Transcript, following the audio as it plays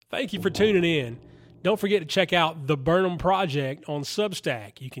Thank you for tuning in. Don't forget to check out the Burnham Project on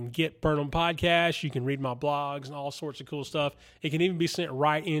Substack. You can get Burnham podcasts. You can read my blogs and all sorts of cool stuff. It can even be sent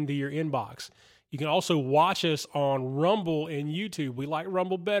right into your inbox. You can also watch us on Rumble and YouTube. We like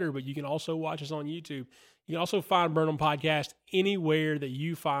Rumble better, but you can also watch us on YouTube. You can also find Burnham Podcast anywhere that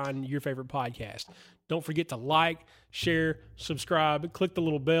you find your favorite podcast. Don't forget to like, share, subscribe, click the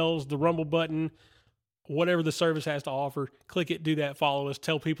little bells, the Rumble button, whatever the service has to offer. Click it, do that, follow us,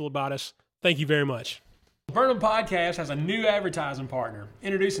 tell people about us. Thank you very much. Burnham Podcast has a new advertising partner,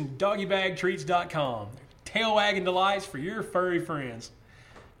 introducing DoggyBagTreats.com. Tail wagging delights for your furry friends.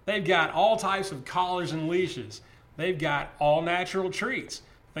 They've got all types of collars and leashes. They've got all natural treats,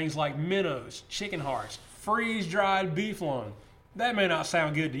 things like minnows, chicken hearts, freeze-dried beef loin. That may not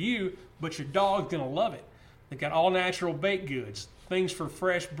sound good to you, but your dog's going to love it. They've got all natural baked goods, things for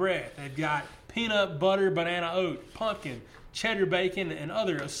fresh breath. They've got peanut butter, banana oat, pumpkin, cheddar bacon, and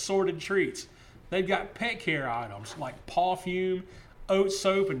other assorted treats. They've got pet care items like paw fume, oat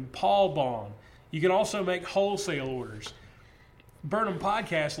soap, and paw balm. You can also make wholesale orders. Burnham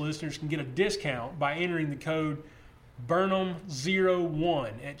Podcast listeners can get a discount by entering the code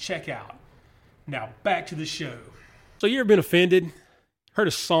Burnham01 at checkout. Now, back to the show. So you ever been offended? Heard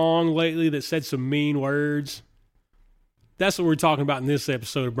a song lately that said some mean words? That's what we're talking about in this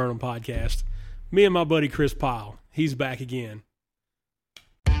episode of Burnham Podcast. Me and my buddy Kris Pyle. He's back again.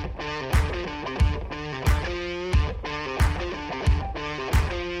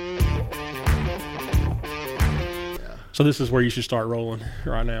 So this is where you should start rolling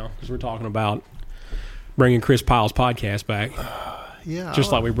right now, because we're talking about bringing Kris Pyle's podcast back. Yeah.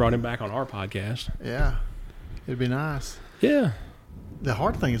 Just like we brought him back on our podcast. Yeah. It'd be nice. Yeah. The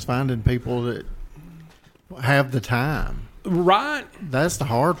hard thing is finding people that have the time. Right. That's the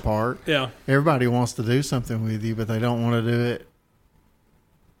hard part. Yeah. Everybody wants to do something with you, but they don't want to do it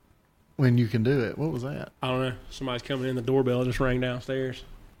when you can do it. What was that? I don't know. Somebody's coming in. The doorbell just rang downstairs.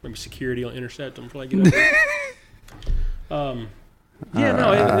 Maybe security will intercept them before they get up there.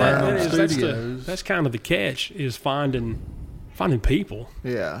 That's kind of the catch, is finding people.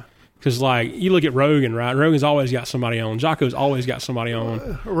 Yeah. Because, like, you look at Rogan, right? Rogan's always got somebody on. Jocko's always got somebody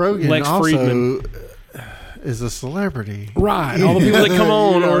on. Rogan Lex also Friedman is a celebrity. Right. All the people that come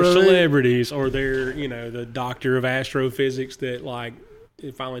on are celebrities, or they're, the doctor of astrophysics that, like,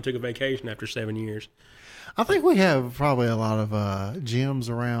 finally took a vacation after 7 years. I think we have probably a lot of gyms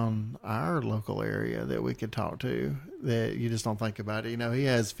around our local area that we could talk to that you just don't think about it. He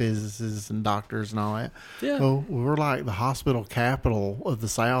has physicists and doctors and all that. Yeah. Well, we're like the hospital capital of the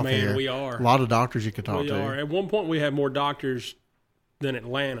South here. Man, we are. A lot of doctors you could talk to. We are. At one point, we had more doctors than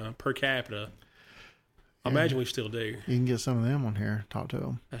Atlanta per capita. I imagine we still do. You can get some of them on here, talk to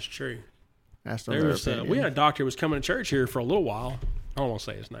them. That's true. Ask them their opinion. We had a doctor who was coming to church here for a little while. I don't want to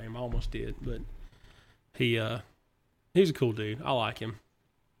say his name. I almost did, but he's a cool dude. I like him.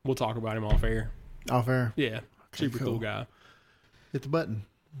 We'll talk about him off air. Off air? Yeah. Okay, super cool guy. Hit the button.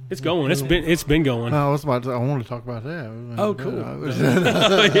 It's going. It's been going. I wanted to talk about that. Oh, cool.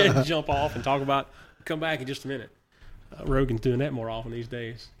 Yeah, jump off and talk about. Come back in just a minute. Rogan's doing that more often these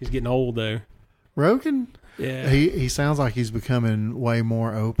days. He's getting old though. Rogan? Yeah. He sounds like he's becoming way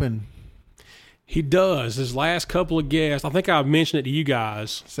more open. He does. His last couple of guests, I think I've mentioned it to you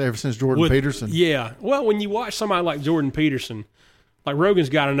guys. Ever since Jordan Peterson. Yeah. Well, when you watch somebody like Jordan Peterson, like Rogan's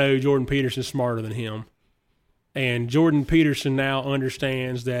got to know Jordan Peterson's smarter than him. And Jordan Peterson now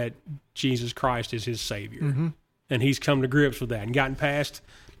understands that Jesus Christ is his Savior. Mm-hmm. And he's come to grips with that and gotten past.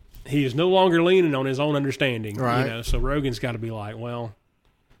 He is no longer leaning on his own understanding. Right. So Rogan's got to be like, well,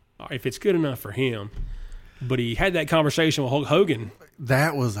 if it's good enough for him. But he had that conversation with Hulk Hogan.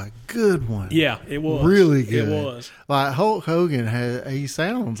 That was a good one. Yeah, it was. Really good. It was. Like Hulk Hogan, he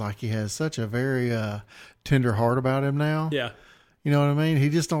sounds like he has such a very tender heart about him now. Yeah. You know what I mean? He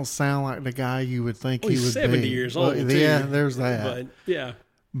just don't sound like the guy you would think he would be. He's 70 years old, too. Yeah, there's that. But, yeah.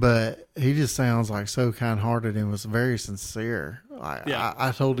 But he just sounds like so kind-hearted and was very sincere.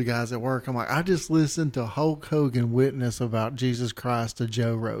 I told the guys at work, I'm like, I just listened to Hulk Hogan witness about Jesus Christ to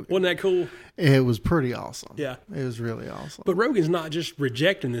Joe Rogan. Wasn't that cool? It was pretty awesome. Yeah. It was really awesome. But Rogan's not just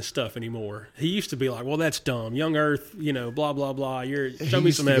rejecting this stuff anymore. He used to be like, well, that's dumb. Young Earth, blah, blah, blah. Show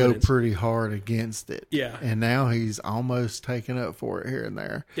me some evidence. He used to go pretty hard against it. Yeah. And now he's almost taken up for it here and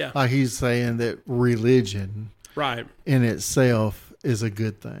there. Yeah. Like he's saying that religion in itself is a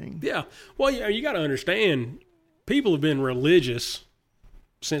good thing. Yeah. Well, you got to understand, people have been religious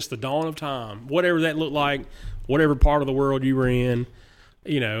since the dawn of time. Whatever that looked like, whatever part of the world you were in,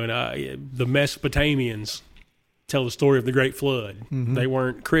 and the Mesopotamians tell the story of the Great Flood. Mm-hmm. They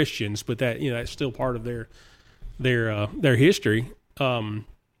weren't Christians, but that's still part of their history.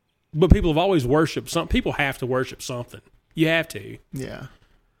 But people have always worshipped some. People have to worship something. You have to. Yeah.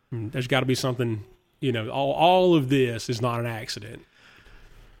 There's got to be something. All of this is not an accident.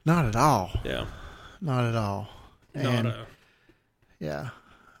 Not at all. Yeah. Not at all. And yeah.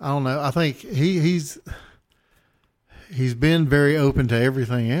 I don't know. I think he's been very open to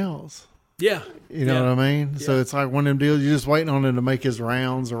everything else. Yeah. You know what I mean? Yeah. So it's like one of them deals, you're just waiting on him to make his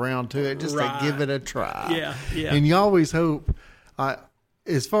rounds around to it, just to give it a try. Yeah, yeah. And you always hope,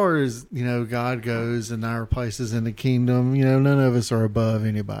 as far as, God goes and our places in the kingdom, none of us are above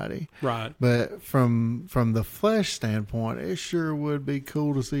anybody. Right. But from the flesh standpoint, it sure would be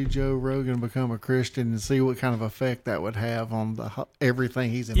cool to see Joe Rogan become a Christian and see what kind of effect that would have on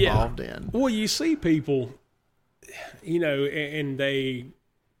everything he's involved in. Well, you see people, and they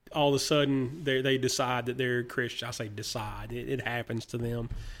all of a sudden they decide that they're Christian. I say decide. It happens to them.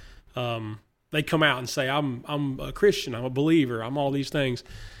 They come out and say, I'm a Christian, I'm a believer, I'm all these things.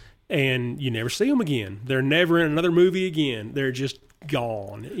 And you never see them again. They're never in another movie again. They're just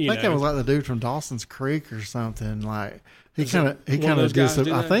gone. I think that was like the dude from Dawson's Creek or something. Like he kind of disappeared.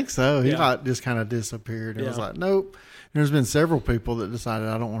 I think so. He just kind of disappeared and was like, nope. There's been several people that decided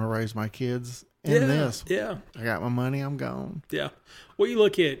I don't want to raise my kids in this. Yeah. I got my money, I'm gone. Yeah. Well, you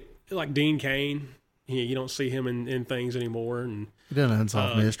look at like Dean Cain. You don't see him in things anymore, and he done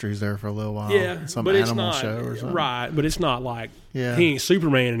Unsolved Mysteries there for a little while. Yeah, some but animal it's not, show or something. Right, but it's not like he ain't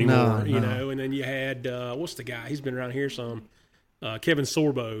Superman anymore, No. And then you had what's the guy? He's been around here some, Kevin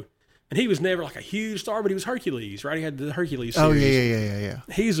Sorbo, and he was never like a huge star, but he was Hercules, right? He had the Hercules series. Oh yeah.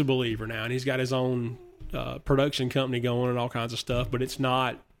 He's a believer now, and he's got his own production company going and all kinds of stuff, but it's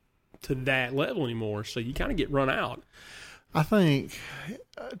not to that level anymore. So you kind of get run out. I think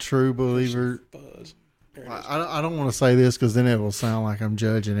a true believer. I don't want to say this because then it will sound like I'm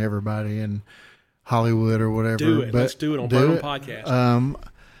judging everybody in Hollywood or whatever. Do it. Let's do it on Burnham Podcast.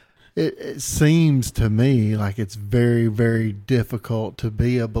 It seems to me like it's very, very difficult to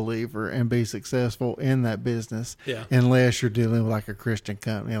be a believer and be successful in that business unless you're dealing with like a Christian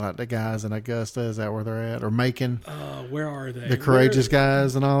company, like the guys in Augusta. Is that where they're at? Or Macon? Where are they? The Courageous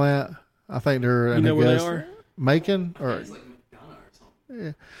guys and all that. I think they're in where Augusta. they are? Macon? Or It's like McDonough or something.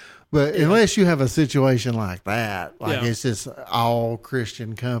 yeah. But unless you have a situation like that, it's just all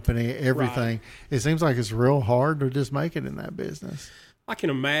Christian company, everything, it seems like it's real hard to just make it in that business. I can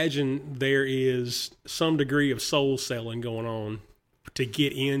imagine there is some degree of soul selling going on to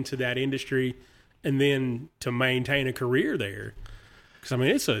get into that industry and then to maintain a career there. Because,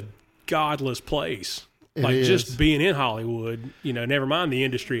 it's a godless place. Just being in Hollywood, never mind the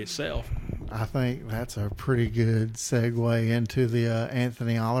industry itself. I think that's a pretty good segue into the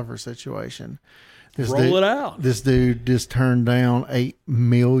Anthony Oliver situation. Roll it out. This dude just turned down $8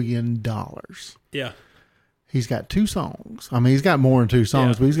 million. Yeah. He's got 2 songs. He's got more than 2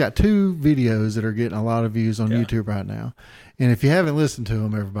 songs, but he's got 2 videos that are getting a lot of views on YouTube right now. And if you haven't listened to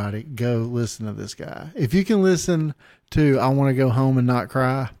him, everybody, go listen to this guy. If you can listen to I Want to Go Home and Not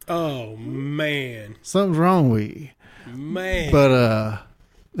Cry. Oh, man. Something's wrong with you. Man. But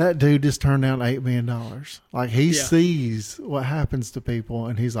that dude just turned down $8 million. Like, he sees what happens to people,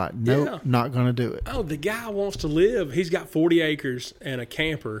 and he's like, nope, not going to do it. Oh, the guy wants to live. He's got 40 acres and a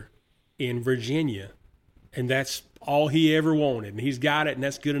camper in Virginia, and that's all he ever wanted. And he's got it, and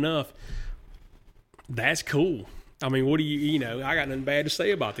that's good enough. That's cool. What do you I got nothing bad to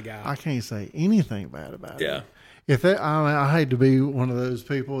say about the guy. I can't say anything bad about it. Yeah. If that, I hate to be one of those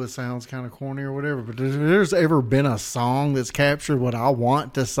people that sounds kind of corny or whatever, but if there's ever been a song that's captured what I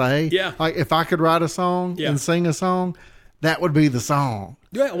want to say, like if I could write a song and sing a song, that would be the song.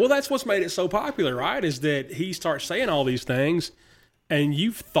 Yeah, well, that's what's made it so popular, right? Is that he starts saying all these things, and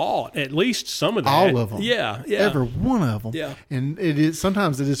you've thought at least some of that. All of them. Yeah. Every one of them. Yeah. And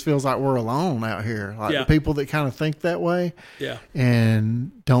sometimes it just feels like we're alone out here. Like the people that kind of think that way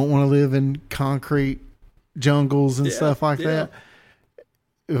and don't want to live in concrete jungles and stuff like that.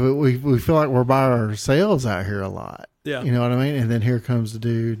 We feel like we're by ourselves out here a lot. Yeah. You know what I mean? And then here comes the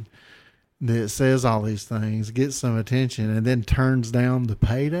dude that says all these things, gets some attention, and then turns down the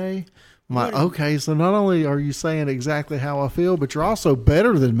payday. I'm like, okay, so not only are you saying exactly how I feel, but you're also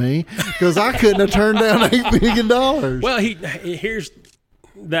better than me because I couldn't have turned down $8 million. Well, here's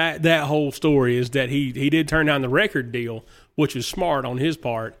that whole story is that he did turn down the record deal, which was smart on his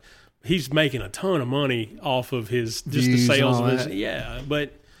part. He's making a ton of money off of his the sales of his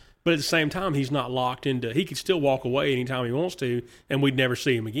but at the same time he's not locked into. He could still walk away anytime he wants to, and we'd never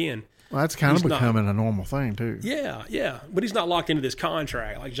see him again. Well, that's kind of becoming a normal thing too. Yeah, but he's not locked into this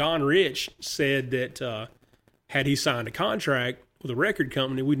contract. Like John Rich said that had he signed a contract with a record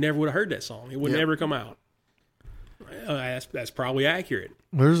company, we never would have heard that song. It would never come out. That's probably accurate.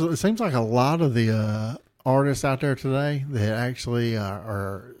 It seems like a lot of the artists out there today that actually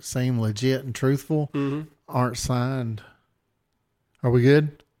seem legit and truthful aren't signed. Are we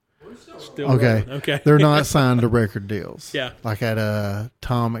good? Still Okay. rolling. Okay. They're not signed to record deals. Yeah. Like that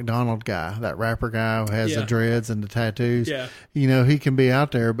Tom McDonald guy, that rapper guy who has the dreads and the tattoos. Yeah. You know, he can be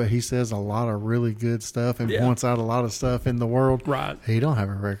out there, but he says a lot of really good stuff and points out a lot of stuff in the world. Right. He don't have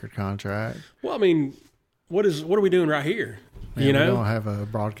a record contract. Well, I mean, what are we doing right here? Man, you know, we don't have a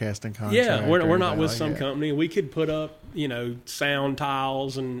broadcasting contract. Yeah, we're not with like some that. company. We could put up, sound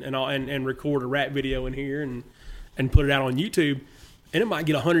tiles and record a rap video in here and put it out on YouTube, and it might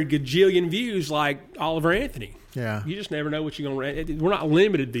get 100 gajillion views like Oliver Anthony. Yeah. You just never know what you're going to. We're not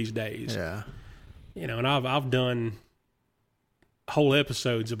limited these days. Yeah. And I've done whole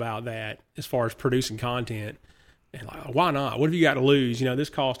episodes about that as far as producing content. And like, why not? What have you got to lose? This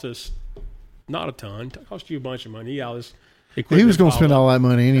cost us not a ton. It cost you a bunch of money. All this equipment. He was going to spend all that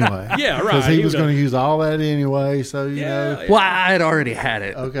money anyway. Yeah, right. Because he was going to use all that anyway. So, you know. Well, I had already had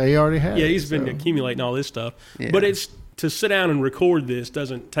it. Okay, he already had it. Yeah, he's been accumulating all this stuff. Yeah. But it's to sit down and record this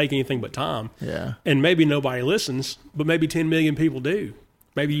doesn't take anything but time. Yeah. And maybe nobody listens, but maybe 10 million people do.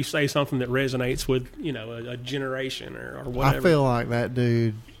 Maybe you say something that resonates with, a generation or whatever. I feel like that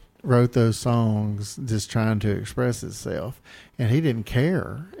dude wrote those songs just trying to express himself, and he didn't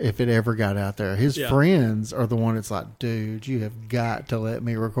care if it ever got out there. His friends are the one that's like, dude, you have got to let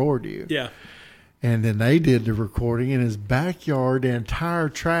me record you. Yeah. And then they did the recording in his backyard. The entire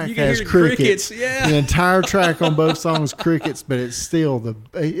track You can has hear the crickets. Yeah. The entire track on both songs crickets, but it's still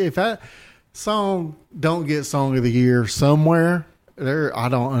if that song don't get song of the year somewhere there, I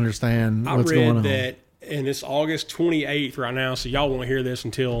don't understand what's going on. I read that, and it's August 28th right now, so y'all won't hear this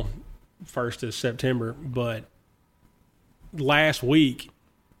until 1st of September. But last week,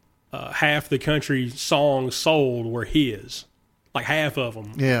 half the country songs sold were his. Like half of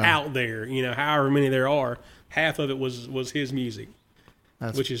them out there, however many there are, half of it was his music,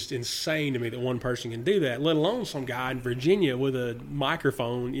 which is insane to me that one person can do that, let alone some guy in Virginia with a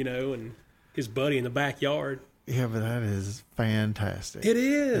microphone, and his buddy in the backyard. Yeah, but that is fantastic. It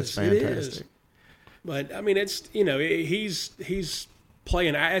is. It's fantastic. It is. But, I mean, it's, he's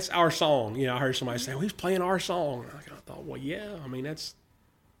playing, it's our song. I heard somebody say, well, he's playing our song. I thought, well, yeah, I mean, that's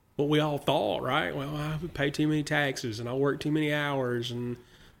what we all thought, right? Well, I pay too many taxes and I work too many hours and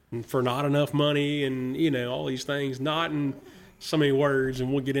for not enough money and, all these things, not in so many words,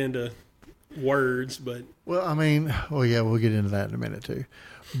 and we'll get into words, but. Well, I mean, yeah, we'll get into that in a minute too.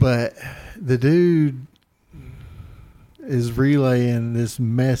 But the dude is relaying this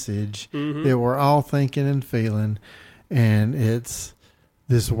message that we're all thinking and feeling, and it's,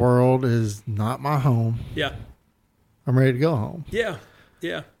 this world is not my home. Yeah. I'm ready to go home. Yeah.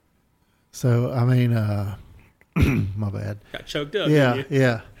 Yeah. So, I mean, my bad. Got choked up. Yeah, didn't you?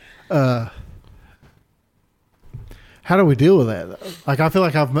 yeah. How do we deal with that though? Like, I feel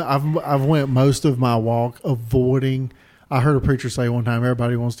like I've went most of my walk avoiding. I heard a preacher say one time,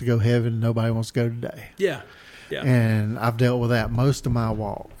 everybody wants to go to heaven, nobody wants to go today. Yeah. Yeah. And I've dealt with that most of my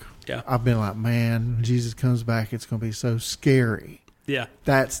walk. Yeah. I've been like, man, when Jesus comes back, it's going to be so scary. Yeah.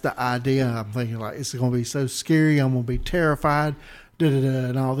 That's the idea. I'm thinking like, it's going to be so scary. I'm going to be terrified,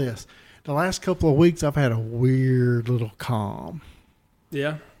 and all this. The last couple of weeks, I've had a weird little calm.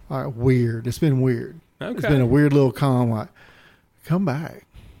 Yeah. All right, weird. It's been weird. Okay. It's been a weird little calm. Like, come back.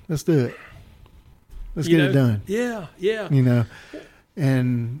 Let's do it. Let's get it done. Yeah. Yeah.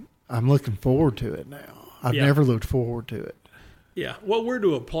 And I'm looking forward to it now. I've never looked forward to it. Yeah. Well, we're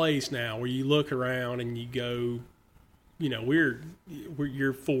to a place now where you look around and you go,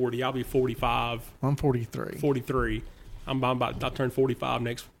 you're 40. I'll be 45. I'm 43. 43. I'll turn 45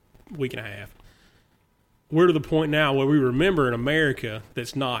 next week and a half. We're to the point now where we remember an America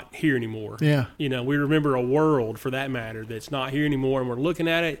that's not here anymore. Yeah. We remember a world, for that matter, that's not here anymore, and we're looking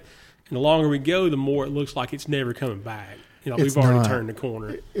at it, and the longer we go, the more it looks like it's never coming back. We've already turned the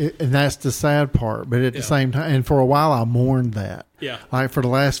corner. And that's the sad part. But at the same time, and for a while, I mourned that. Yeah. Like for the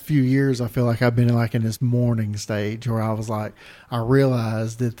last few years, I feel like I've been in this mourning stage where I was like, I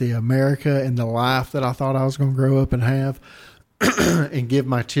realized that the America and the life that I thought I was going to grow up and have and give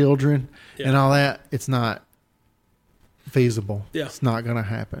my children and all that, it's not feasible. Yeah. It's not going to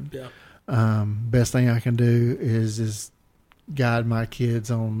happen. Yeah. Best thing I can do is just guide my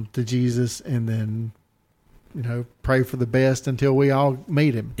kids on to Jesus, and then pray for the best until we all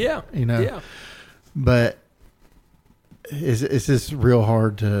meet him. Yeah. Yeah. But it's just real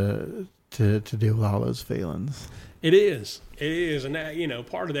hard to deal with all those feelings. It is. And that,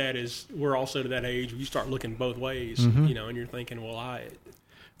 part of that is we're also to that age where you start looking both ways, and you're thinking, well, I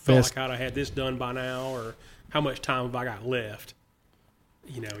felt like I'd have had this done by now, or how much time have I got left?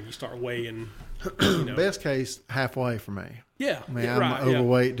 You know, you start weighing. You know. Best case, halfway for me. Yeah, I mean, yeah, I'm right, an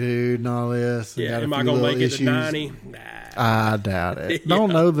overweight dude and all this. And Yeah, got a am I few going to little make it to issues. 90? Nah. I doubt it. Yeah.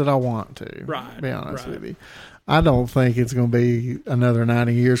 Don't know that I want to. Right, To be honest right. with you. I don't think it's going to be another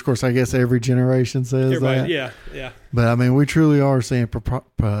 90 years. Of course, I guess every generation says that. Yeah. But, I mean, we truly are seeing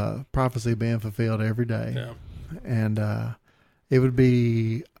prophecy being fulfilled every day. Yeah. And it would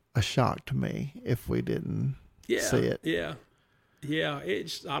be a shock to me if we didn't see it. Yeah.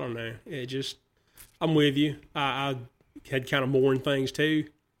 It's, I don't know. I'm with you. I had kind of mourned things too.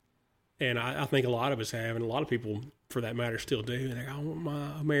 And I think a lot of us have, and a lot of people, for that matter, still do. And I want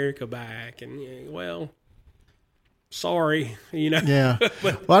my America back. And, well, sorry, you know. Yeah.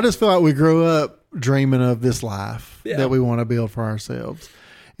 Well, I just feel like we grew up dreaming of this life that we want to build for ourselves.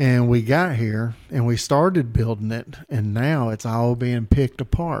 And we got here and we started building it, and now it's all being picked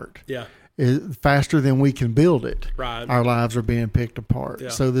apart. Yeah. Faster than we can build it. Right. Our lives are being picked apart. Yeah.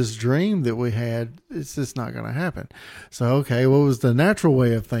 So this dream that we had, it's just not going to happen. So, okay, what was the natural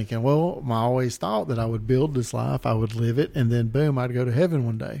way of thinking? Well, I always thought that I would build this life, I would live it, and then boom, I'd go to heaven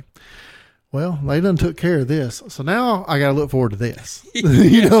one day. Well, they done took care of this. So now I got to look forward to this.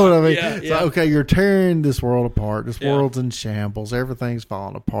 You know what I mean? Yeah. So, okay, you're tearing this world apart. This Yeah. world's in shambles. Everything's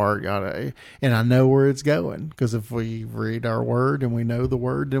falling apart. And I know where it's going, because if we read our word and we know the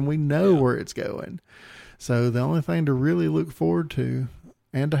word, then we know where it's going. So the only thing to really look forward to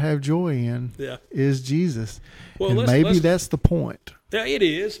and to have joy in is Jesus. Well, and maybe that's the point. Yeah, it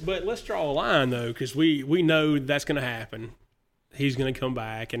is. But let's draw a line, though, because we know that's going to happen. He's going to come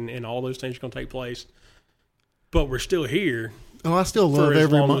back, and all those things are going to take place. But we're still here. Oh, I still love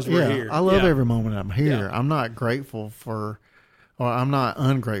every moment. Here. I love every moment I'm here. Yeah. I'm not grateful for, or I'm not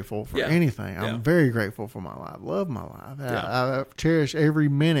ungrateful for anything. I'm very grateful for my life. Love my life. I cherish every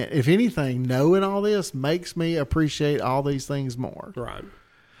minute. If anything, knowing all this makes me appreciate all these things more. Right.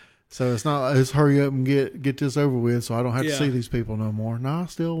 So it's not, let's hurry up and get this over with so I don't have to see these people no more. No, I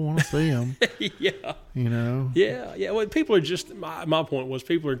still want to see them. Yeah. You know? Yeah. Well, people are just, my point was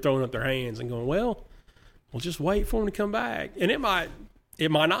people are throwing up their hands and going, well, we'll just wait for them to come back. And it might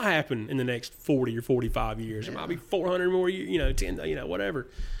not happen in the next 40 or 45 years. It might be 400 more years, 10, whatever.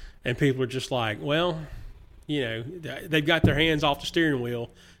 And people are just like, well, they've got their hands off the steering wheel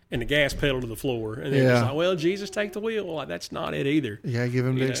and the gas pedal to the floor. And they're just like, well, Jesus, take the wheel. Like, that's not it either. Yeah, give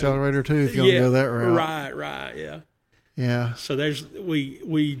him the accelerator too if you want to go that route. Right, yeah. Yeah. So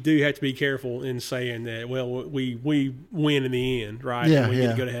we do have to be careful in saying that, well, we win in the end, right? Yeah, and we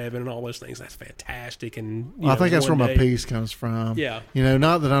get to go to heaven and all those things. That's fantastic. And I think that's where my peace comes from. Yeah.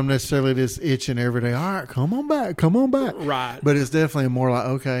 Not that I'm necessarily just itching every day. All right, come on back. Right. But it's definitely more like,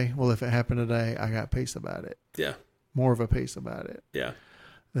 okay, well, if it happened today, I got peace about it. Yeah. More of a peace about it. Yeah.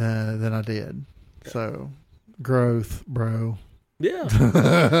 Than I did. Yeah. So, growth, bro. Yeah.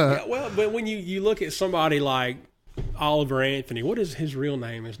 Yeah. Well, but when you look at somebody like Oliver Anthony, what is his real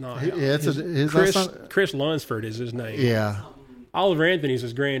name? Is not Kris Lunsford is his name. Yeah. Oliver Anthony's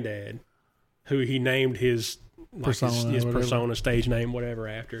his granddad, who he named his persona, stage name, whatever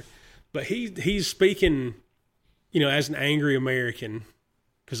after. But he's speaking, as an angry American,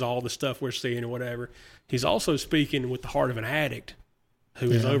 because all the stuff we're seeing or whatever. He's also speaking with the heart of an addict who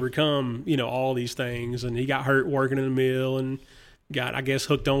has overcome, all these things. And he got hurt working in the mill and got, I guess,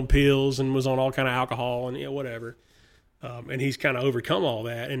 hooked on pills and was on all kind of alcohol and whatever. And he's kind of overcome all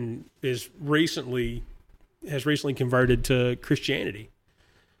that and has recently converted to Christianity.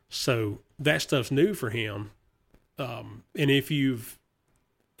 So that stuff's new for him. And if you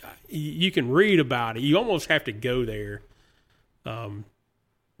can read about it, you almost have to go there.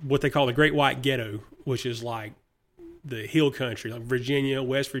 What they call the Great White Ghetto, which is like the hill country, like Virginia,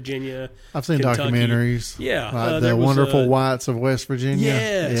 West Virginia. I've seen Kentucky. Documentaries. Yeah. The wonderful whites of West Virginia.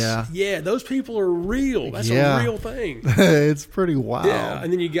 Yes. Yeah. Those people are real. That's a real thing. It's pretty wild. Yeah.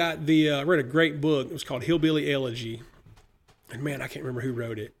 And then you got I read a great book. It was called Hillbilly Elegy. And man, I can't remember who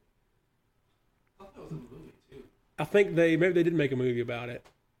wrote it. I think maybe they did make a movie about it.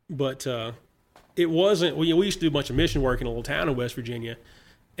 But it wasn't, we used to do a bunch of mission work in a little town in West Virginia.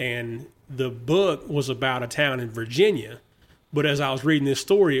 And the book was about a town in Virginia. But as I was reading this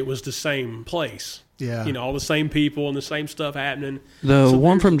story, it was the same place. Yeah. All the same people and the same stuff happening. The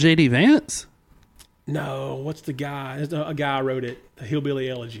one from J.D. Vance? No, what's the guy? A guy wrote it, the Hillbilly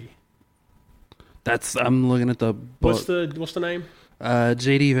Elegy. I'm looking at the book. What's the name?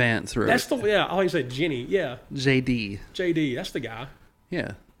 J.D. Vance wrote. That's I always say Jenny. Yeah. J.D. J.D. That's the guy.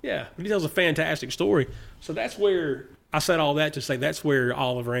 Yeah. Yeah. He tells a fantastic story. So that's where I said all that to say that's where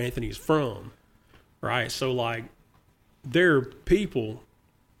Oliver Anthony's from, right? So like, there are people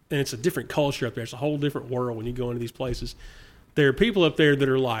and it's a different culture up there. It's a whole different world when you go into these places. There are people up there that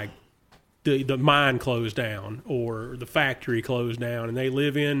are like, the mine closed down or the factory closed down, and they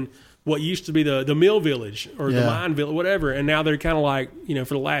live in what used to be the mill village or the mine village, whatever. And now they're kind of like,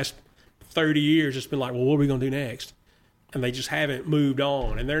 for the last 30 years, it's been like, well, what are we going to do next? And they just haven't moved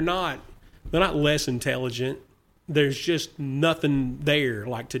on. And they're not less intelligent. There's just nothing there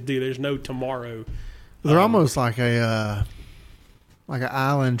like to do. There's no tomorrow. They're almost like an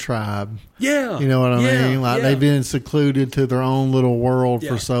island tribe. Yeah. You know what I mean? Like they've been secluded to their own little world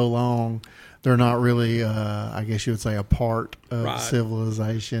for so long. They're not really, I guess you would say, a part of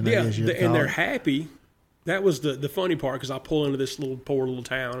civilization. Yeah, and they're happy. That was the funny part, because I pull into this poor little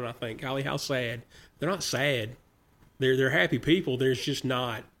town and I think, golly, how sad. They're not sad. They're happy people. There's just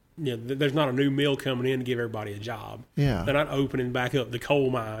not, there's not a new mill coming in to give everybody a job. Yeah. They're not opening back up the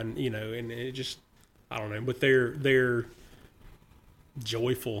coal mine, and it just, I don't know. But they're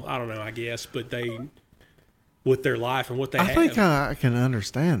joyful, I don't know, I guess, but they, with their life and what they have. I think I can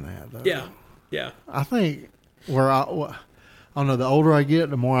understand that, though. Yeah. Yeah. I think I don't know, the older I get,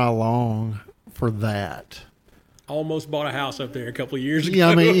 the more I long for that. Almost bought a house up there a couple of years ago. Yeah,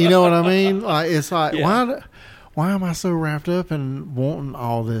 I mean, you know what I mean? Like, it's like, why am I so wrapped up in wanting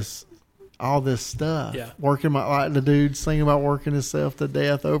all this stuff? Yeah. Working like the dude singing about working himself to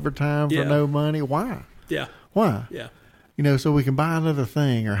death overtime for no money. Why? Yeah. Why? Yeah. So we can buy another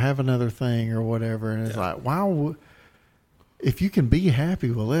thing or have another thing or whatever. And it's like, why if you can be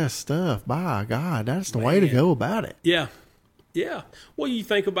happy with less stuff, by God, that's the way to go about it. Yeah. Yeah. Well, you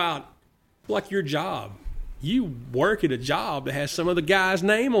think about like your job. You work at a job that has some of the guy's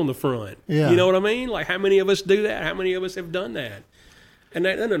name on the front. Yeah. You know what I mean? Like, how many of us do that? How many of us have done that? And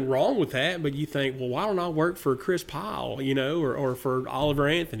there's nothing wrong with that, but you think, well, why don't I work for Kris Pyle, or for Oliver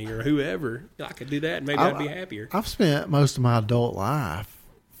Anthony or whoever? I could do that and maybe I'd be happier. I've spent most of my adult life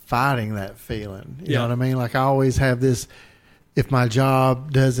fighting that feeling. You know what I mean? Like, I always have this, if my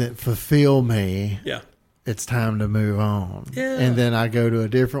job doesn't fulfill me, it's time to move on. Yeah. And then I go to a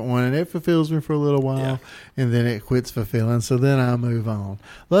different one and it fulfills me for a little while and then it quits fulfilling. So then I move on.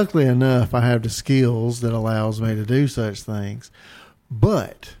 Luckily enough, I have the skills that allows me to do such things.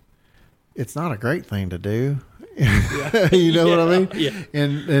 But it's not a great thing to do. You know what I mean? Yeah.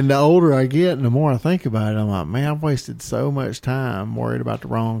 And the older I get and the more I think about it, I'm like, man, I've wasted so much time worried about the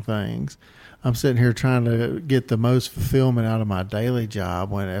wrong things. I'm sitting here trying to get the most fulfillment out of my daily job,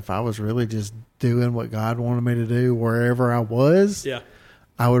 when if I was really just doing what God wanted me to do wherever I was,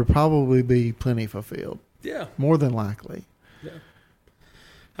 I would probably be plenty fulfilled. Yeah. More than likely. Yeah.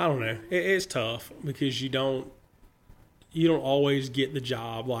 I don't know. It's tough because you don't always get the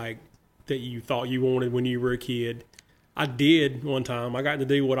job like that you thought you wanted when you were a kid. I did one time. I got to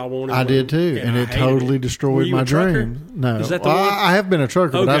do what I wanted. I did too, and it totally destroyed my dream. No, is that the one? I have been a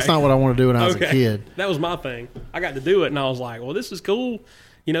trucker, but that's not what I want to do when I was a kid. That was my thing. I got to do it, and I was like, "Well, this is cool."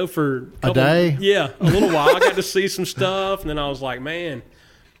 For a day, a little while. I got to see some stuff, and then I was like, "Man,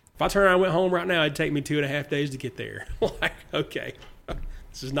 if I turned around and went home right now, it'd take me 2.5 days to get there." Like, okay,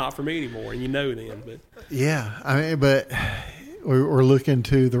 this is not for me anymore, and then. But I mean, but. We're looking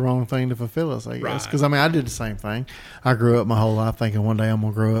to the wrong thing to fulfill us, I guess. Because, I mean, I did the same thing. I grew up my whole life thinking one day I'm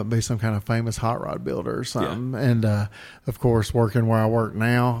going to grow up and be some kind of famous hot rod builder or something. Yeah. And, of course, working where I work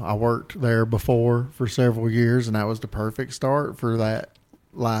now, I worked there before for several years, and that was the perfect start for that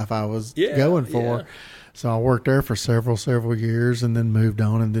life I was going for. Yeah. So I worked there for several years and then moved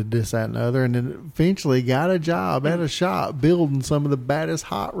on and did this, that, and the other. And then eventually got a job at a shop building some of the baddest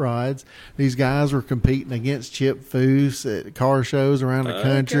hot rods. These guys were competing against Chip Foose at car shows around the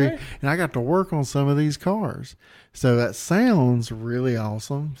country. And I got to work on some of these cars. So that sounds really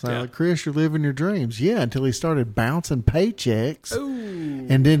awesome. Sounds like, Kris, you're living your dreams. Yeah, until he started bouncing paychecks. Ooh.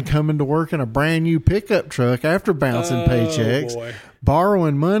 And then coming to work in a brand new pickup truck after bouncing paychecks. Boy.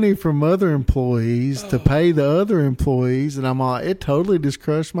 Borrowing money from other employees to pay the other employees. And I'm like, it totally just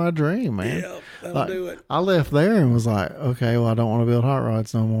crushed my dream, man. Yeah, that'll do it. I left there and was like, okay, well, I don't want to build hot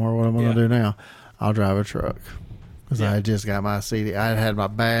rods no more. What am I going to do now? I'll drive a truck. Because I had just got my CD. I had my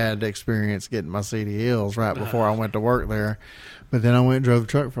bad experience getting my CDLs right before I went to work there. But then I went and drove the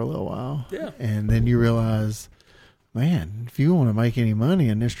truck for a little while. Yeah. And then you realize, man, if you want to make any money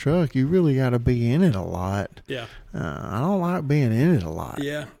in this truck, you really got to be in it a lot. Yeah. I don't like being in it a lot.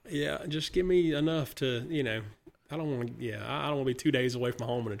 Yeah. Yeah. Just give me enough to, I don't want to. Yeah, I don't want to be 2 days away from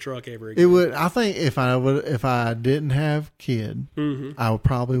home in a truck ever again. It would. I think if I didn't have kid, I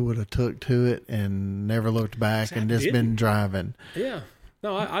probably would have took to it and never looked back and just been driving. Yeah.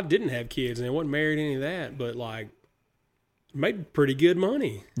 No, I didn't have kids and I wasn't married any of that, but like made pretty good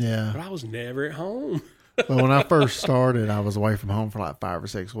money. Yeah. But I was never at home. Well, when I first started, I was away from home for like 5 or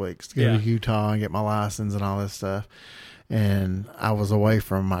 6 weeks to go to Utah and get my license and all this stuff. And I was away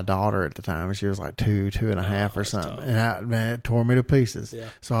from my daughter at the time, and she was like 2.5 or something. Tough. And man, it tore me to pieces. Yeah.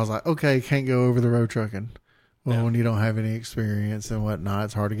 So I was like, okay, can't go over the road trucking. Well, when you don't have any experience and whatnot,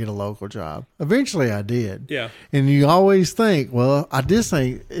 it's hard to get a local job. Eventually I did. Yeah. And you always think, well, I just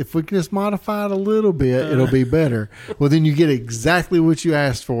think if we can just modify it a little bit, it'll be better. Well, then you get exactly what you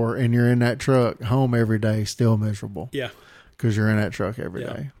asked for, and you're in that truck home every day, still miserable. Yeah. Because you're in that truck every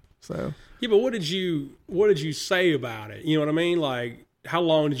day. So. Yeah, but what did you say about it? You know what I mean? Like, how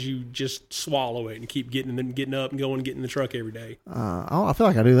long did you just swallow it and keep getting up and going and getting in the truck every day? I feel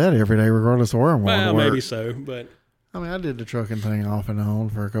like I do that every day, regardless of where I'm going to work. Well, maybe so, but I mean, I did the trucking thing off and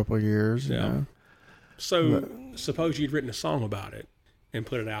on for a couple of years. You know? So, suppose you'd written a song about it and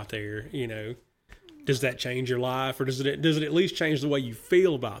put it out there. You know, does that change your life, or does it at least change the way you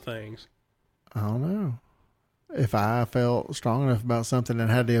feel about things? I don't know. If I felt strong enough about something and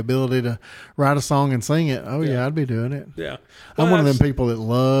had the ability to write a song and sing it, I'd be doing it. Yeah. Well, I'm one of them people that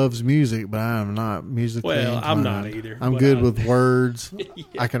loves music, but I'm not musically inclined. I'm not either. I'm good with words.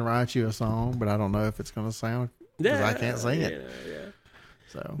 I can write you a song, but I don't know if it's going to sound because I can't sing it. Yeah.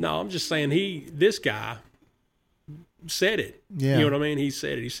 So no, I'm just saying this guy said it. Yeah. You know what I mean? He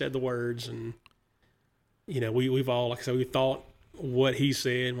said it. He said the words, and you know, we've all, like I said, we thought what he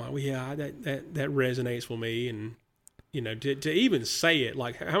said, like, well, yeah, that resonates with me. And you know, to even say it,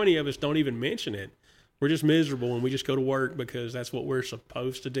 like, how many of us don't even mention it? We're just miserable and we just go to work because that's what we're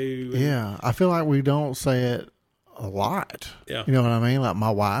supposed to do. And I feel like we don't say it a lot. Yeah, you know what I mean? Like, my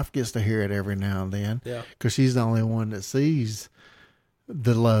wife gets to hear it every now and then. Yeah, because she's the only one that sees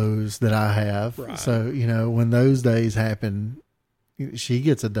the lows that I have. Right. So you know, when those days happen, she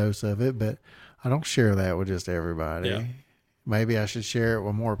gets a dose of it, but I don't share that with just everybody. Yeah. Maybe I should share it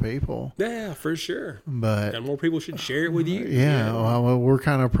with more people. Yeah, for sure. But and more people should share it with you. Yeah, well, we're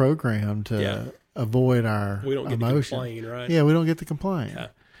kind of programmed to avoid our we don't get emotion. To complain, right? Yeah, we don't get to complain. Yeah.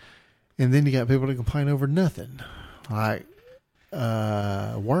 And then you got people to complain over nothing, like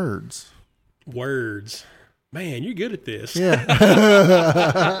words. Words, man, you're good at this. Yeah.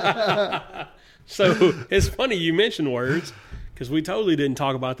 So it's funny you mentioned words because we totally didn't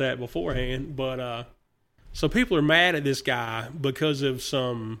talk about that beforehand, but. So people are mad at this guy because of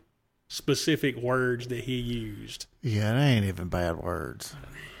some specific words that he used. Yeah, they ain't even bad words.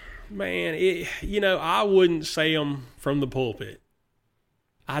 Man, I wouldn't say them from the pulpit.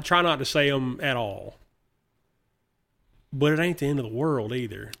 I try not to say them at all. But it ain't the end of the world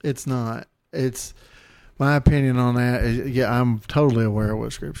either. It's not. It's my opinion on that is, I'm totally aware of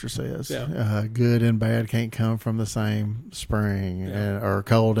what Scripture says. Yeah. Good and bad can't come from the same spring, or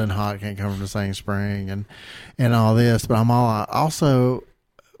cold and hot can't come from the same spring, and all this. But also,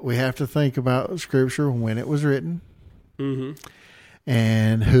 we have to think about Scripture when it was written,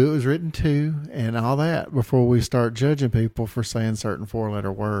 and who it was written to, and all that before we start judging people for saying certain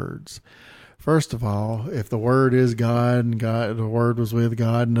 4-letter words. First of all, if the Word is God and the Word was with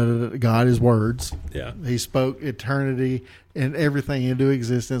God, and God is words. Yeah. He spoke eternity and everything into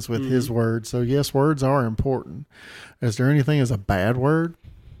existence with His Word. So yes, words are important. Is there anything as a bad word?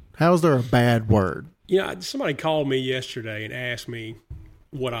 How is there a bad word? Yeah, somebody called me yesterday and asked me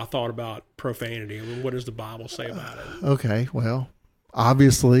what I thought about profanity. I mean, what does the Bible say about it? Okay, well,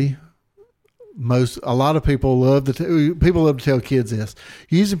 obviously, a lot of people love to tell kids this.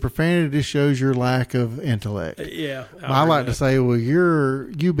 Using profanity just shows your lack of intellect. Yeah, I like to say, well,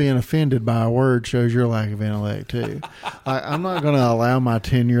 you being offended by a word shows your lack of intellect too. I'm not going to allow my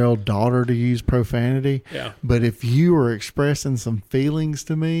 10-year-old daughter to use profanity. Yeah. But if you are expressing some feelings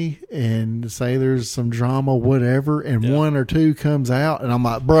to me and say there's some drama, whatever, and one or two comes out, and I'm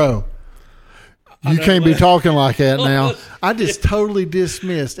like, bro. You can't be talking like that now. I just totally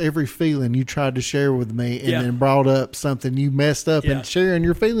dismissed every feeling you tried to share with me and then brought up something you messed up and sharing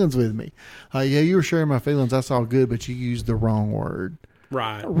your feelings with me. You were sharing my feelings. That's all good, but you used the wrong word.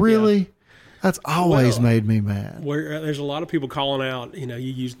 Right. Really? Yeah. That's always made me mad. There's a lot of people calling out, you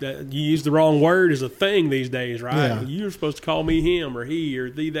used the wrong word as a thing these days, right? Yeah. You're supposed to call me him or he or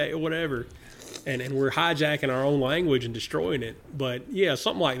thee, that, whatever. And we're hijacking our own language and destroying it. But,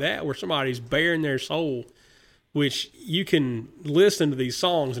 something like that where somebody's bearing their soul, which you can listen to these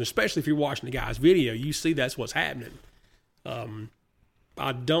songs, and especially if you're watching the guy's video, you see that's what's happening.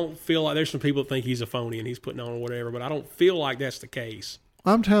 I don't feel like there's some people that think he's a phony and he's putting on whatever, but I don't feel like that's the case.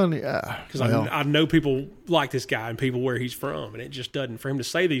 I'm telling you. Because I know people like this guy and people where he's from, and it just doesn't. For him to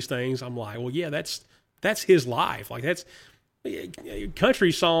say these things, I'm like, well, that's his life. Like, that's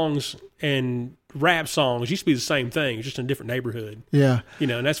country songs and rap songs used to be the same thing, just in a different neighborhood. Yeah.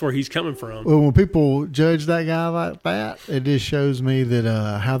 And that's where he's coming from. Well, when people judge that guy like that, it just shows me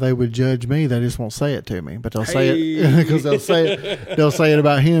that how they would judge me. They just won't say it to me, but they'll say it because they'll say it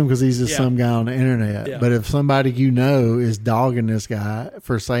about him because he's just some guy on the internet. Yeah. But if somebody is dogging this guy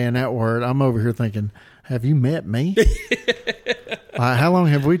for saying that word, I'm over here thinking, have you met me? How long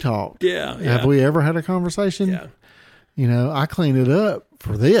have we talked? Yeah. Have we ever had a conversation? Yeah. I clean it up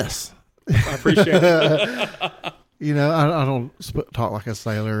for this. I appreciate it. I don't talk like a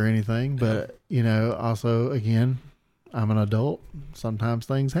sailor or anything, but, also, again, I'm an adult. Sometimes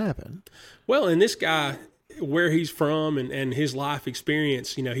things happen. Well, and this guy, where he's from and his life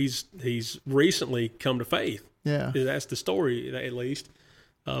experience, he's recently come to faith. Yeah. That's the story, at least.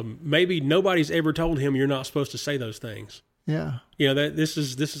 Maybe nobody's ever told him you're not supposed to say those things. Yeah. That this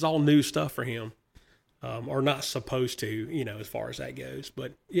is all new stuff for him. Or not supposed to, as far as that goes.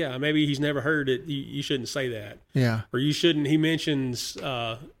 But yeah, maybe he's never heard it. You shouldn't say that. Yeah. Or you shouldn't. He mentions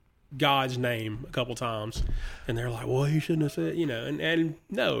God's name a couple times, and they're like, "Well, he shouldn't have said," and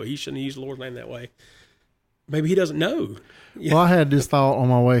no, he shouldn't use the Lord's name that way. Maybe he doesn't know. Well, I had this thought on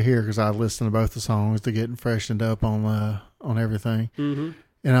my way here because I listened to both the songs to getting freshened up on everything, and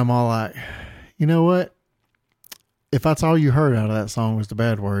I'm all like, you know what? If that's all you heard out of that song was the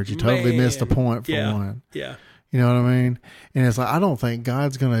bad words, you totally missed the point for one. Yeah. You know what I mean? And it's like, I don't think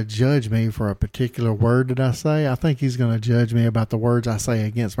God's going to judge me for a particular word that I say. I think he's going to judge me about the words I say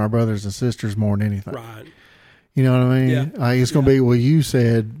against my brothers and sisters more than anything. Right. You know what I mean? Yeah. Like, it's going to be, well, you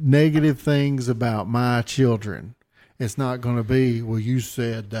said negative things about my children. It's not going to be, well, you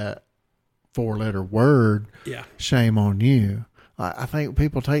said that 4-letter word. Yeah. Shame on you. I think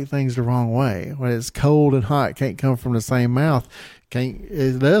people take things the wrong way. When it's cold and hot, can't come from the same mouth.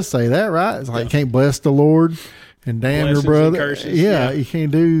 It does say that, right? It's like, can't bless the Lord and damn Blessings your brother. and curses. Yeah, you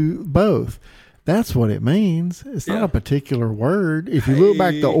can't do both. That's what it means. It's not a particular word. If you look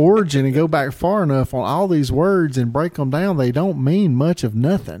back the origin and go back far enough on all these words and break them down, they don't mean much of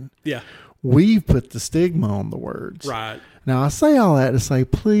nothing. Yeah. We've put the stigma on the words. Right. Now, I say all that to say,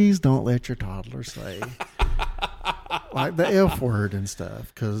 please don't let your toddler say like the F word and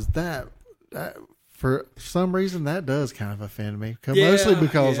stuff, because that for some reason that does kind of offend me. Mostly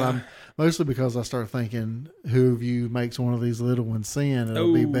because I start thinking, who of you makes one of these little ones sin?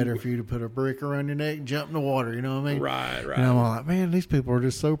 It'll be better for you to put a brick around your neck and jump in the water. You know what I mean? Right. And I'm all like, man, these people are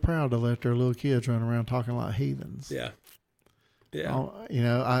just so proud to let their little kids run around talking like heathens. Yeah.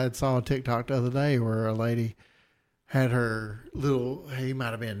 Yeah. I saw a TikTok the other day where a lady had her he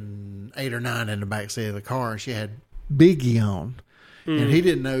might have been 8 or 9 in the backseat of the car, and she had Biggie on. And he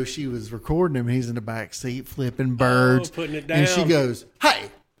didn't know she was recording him. He's in the back seat flipping birds. Putting it down. And she goes, hey!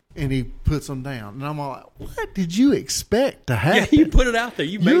 And he puts them down. And I'm all like, what did you expect to happen? Yeah, you put it out there.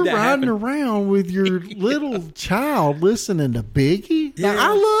 You made that happen. You're riding around with your little child listening to Biggie. Yeah. Like,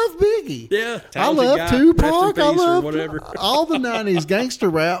 I love Biggie. Yeah. I love Tupac. I love whatever. all the 90s gangster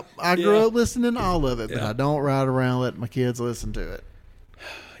rap. I grew up listening to all of it, but I don't ride around letting my kids listen to it.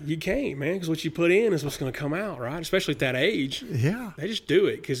 You can't, man, because what you put in is what's going to come out, right? Especially at that age. Yeah. They just do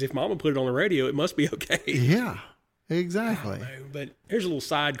it, because if mama put it on the radio, it must be okay. Yeah, exactly. But here's a little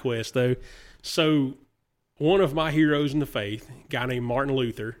side quest, though. So one of my heroes in the faith, a guy named Martin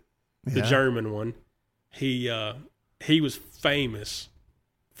Luther, the German one, he was famous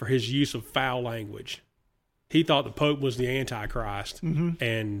for his use of foul language. He thought the Pope was the Antichrist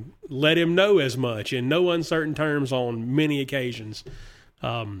and let him know as much in no uncertain terms on many occasions.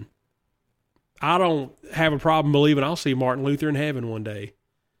 I don't have a problem believing I'll see Martin Luther in heaven one day.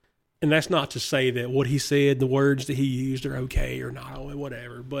 And that's not to say that what he said, the words that he used are okay or not,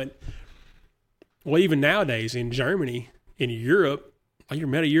 whatever. But, well, even nowadays in Germany, in Europe, like you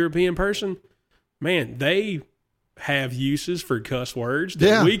met a European person, man, they have uses for cuss words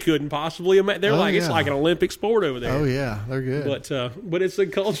that we couldn't possibly imagine. They're it's like an Olympic sport over there. Oh, yeah, they're good. But it's a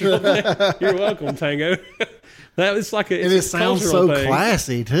cultural thing. You're welcome, Tango. It sounds so thing.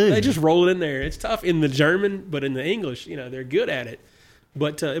 Classy too. They just roll it in there. It's tough in the German, but in the English, they're good at it.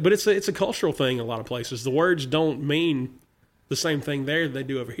 But it's a cultural thing in a lot of places. The words don't mean the same thing there that they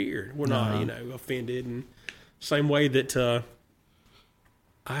do over here. We're not, offended. And same way that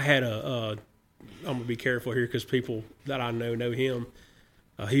I had I'm going to be careful here because people that I know him.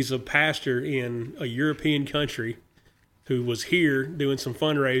 He's a pastor in a European country who was here doing some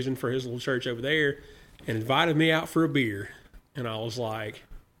fundraising for his little church over there and invited me out for a beer. And I was like,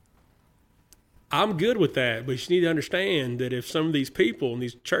 I'm good with that, but you need to understand that if some of these people in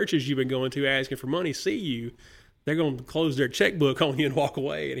these churches you've been going to asking for money see you, they're going to close their checkbook on you and walk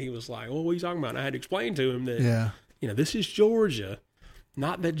away. And he was like, well, what are you talking about? And I had to explain to him that, this is Georgia.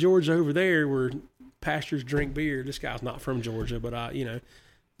 Not that Georgia over there where pastors drink beer. This guy's not from Georgia, but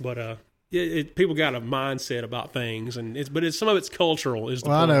people got a mindset about things, and some of it's cultural. Is the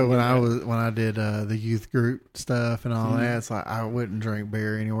well, point. I know when I did the youth group stuff and all that, it's like I wouldn't drink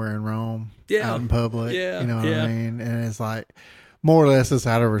beer anywhere in Rome, out in public. Yeah, you know what I mean? And it's like more or less it's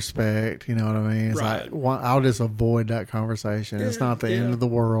out of respect. You know what I mean? It's Right. like I'll just avoid that conversation. It's not the end of the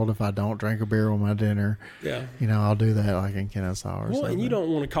world if I don't drink a beer with my dinner. Yeah, I'll do that like in Kennesaw or something. and you don't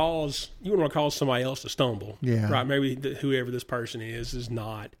want to cause somebody else to stumble. Yeah. Right. Maybe whoever this person is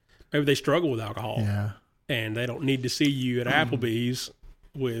not. Maybe they struggle with alcohol. Yeah. And they don't need to see you at Applebee's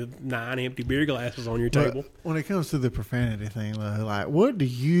with 9 empty beer glasses on your table. But when it comes to the profanity thing, though, like, what do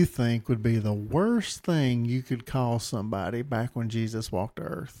you think would be the worst thing you could call somebody back when Jesus walked the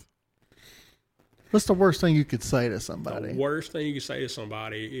earth? What's the worst thing you could say to somebody? The worst thing you could say to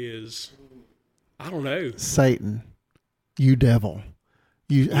somebody is, I don't know. Satan, you devil.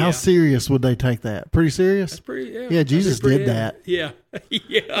 How serious would they take that? Pretty serious? That's pretty, yeah. Yeah, Jesus did that. Yeah.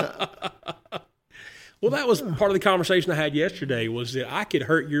 Yeah. Well, that was part of the conversation I had yesterday, was that I could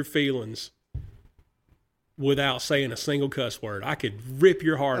hurt your feelings without saying a single cuss word. I could rip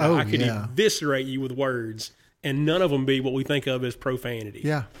your heart out. I could eviscerate you with words, and none of them be what we think of as profanity.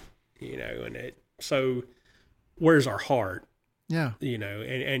 Yeah. So where's our heart? Yeah.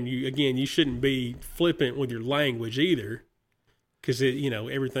 And you shouldn't be flippant with your language either. Because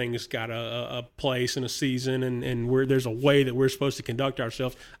everything's got a place and a season, and there's a way that we're supposed to conduct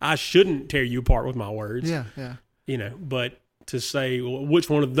ourselves. I shouldn't tear you apart with my words. Yeah, yeah. But to say, well,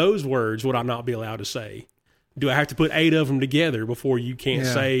 which one of those words would I not be allowed to say? Do I have to put 8 of them together before you can't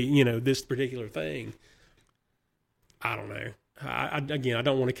say, this particular thing? I don't know. I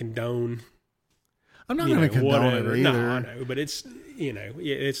don't want to condone. I'm not going to condone it either. No, I know, but it's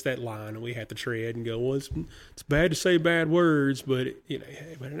it's that line that we have to tread and go. Well, it's bad to say bad words, but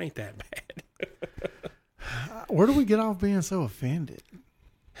but it ain't that bad. Where do we get off being so offended?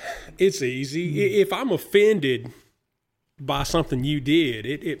 It's easy. If I'm offended by something you did,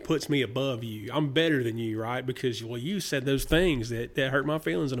 it puts me above you. I'm better than you, right? Because you said those things that hurt my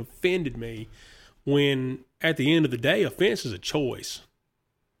feelings and offended me. When at the end of the day, offense is a choice.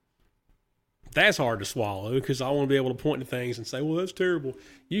 That's hard to swallow because I want to be able to point to things and say, well, that's terrible.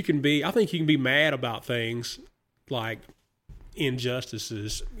 I think you can be mad about things like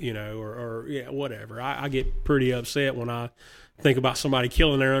injustices, or whatever. I get pretty upset when I think about somebody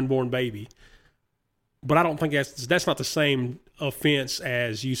killing their unborn baby. But I don't think that's not the same offense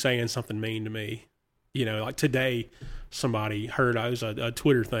as you saying something mean to me. Like today, somebody heard, it was a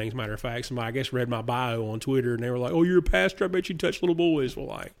Twitter thing, as a matter of fact. Somebody, I guess, read my bio on Twitter, and they were like, oh, you're a pastor, I bet you touch little boys.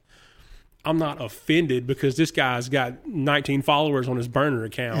 Well, I'm not offended because this guy's got 19 followers on his burner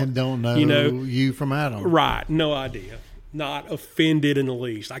account. And don't know you from Adam. Right. No idea. Not offended in the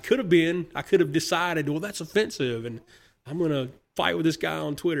least. I could have been. I could have decided, well, that's offensive, and I'm going to fight with this guy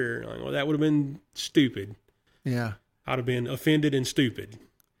on Twitter. Well, that would have been stupid. Yeah. I'd have been offended and stupid.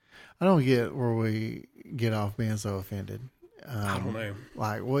 I don't get where we get off being so offended. I don't know.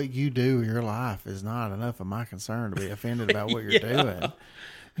 Like, what you do in your life is not enough of my concern to be offended about what you're doing.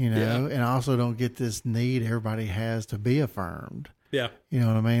 And I also don't get this need everybody has to be affirmed. Yeah. You know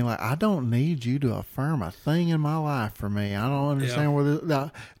what I mean? Like, I don't need you to affirm a thing in my life for me. I don't understand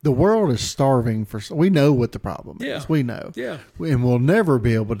where the world is starving for. We know what the problem is. We know. Yeah. And we'll never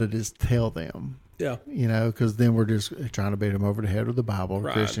be able to just tell them. Yeah. Because then we're just trying to beat them over the head with the Bible,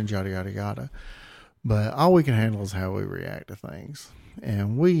 right. Christians, yada, yada, yada. But all we can handle is how we react to things.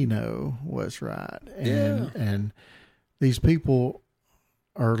 And we know what's right. And these people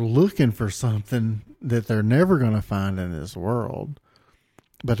are looking for something that they're never going to find in this world,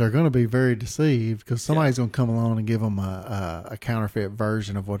 but they're going to be very deceived because somebody's going to come along and give them a counterfeit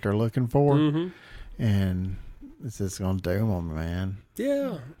version of what they're looking for. Mm-hmm. And it's just going to doom them, man.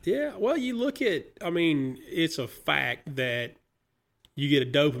 Yeah. Yeah. Well, you look at, it's a fact that you get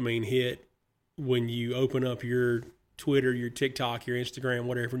a dopamine hit when you open up your Twitter, your TikTok, your Instagram,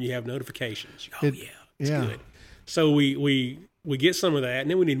 whatever, and you have notifications. It's good. So we get some of that, and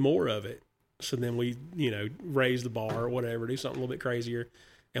then we need more of it. So then we, raise the bar or whatever, do something a little bit crazier,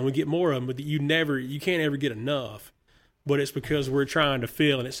 and we get more of them. But you can't ever get enough. But it's because we're trying to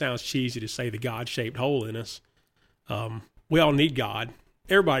fill, and it sounds cheesy to say the God-shaped hole in us. We all need God.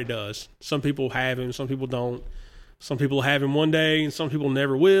 Everybody does. Some people have him, some people don't. Some people have him one day, and some people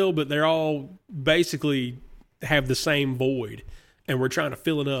never will. But they're all basically have the same void, and we're trying to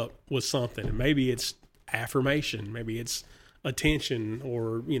fill it up with something. And maybe it's affirmation, maybe it's attention,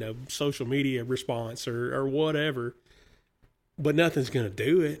 or social media response, or whatever, but nothing's going to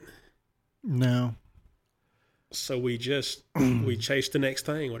do it. No. So we just we chase the next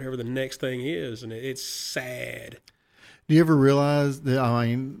thing, whatever the next thing is, and it's sad. Do you ever realize that? I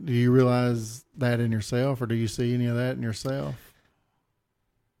mean, do you realize that in yourself, or do you see any of that in yourself?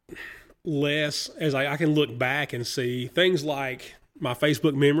 Less, as I can look back and see things like my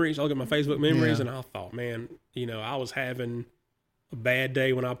Facebook memories. I look at my Facebook memories, and I thought, man, I was having a bad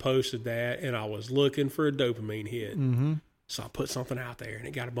day when I posted that, and I was looking for a dopamine hit. Mm-hmm. So I put something out there, and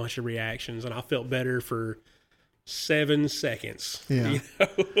it got a bunch of reactions, and I felt better for 7 seconds. Yeah.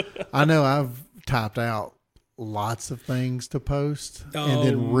 I know I've typed out lots of things to post and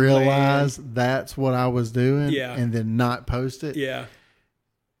then realize that's what I was doing and then not post it. Yeah.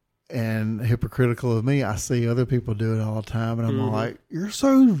 And hypocritical of me, I see other people do it all the time, and I'm like, you're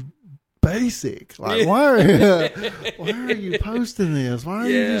so basic. Like, why are you posting this? Why are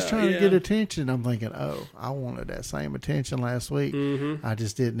you just trying to get attention? I'm thinking, oh, I wanted that same attention last week. Mm-hmm. I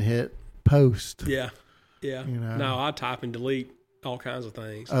just didn't hit post. Yeah. Yeah. No, I type and delete all kinds of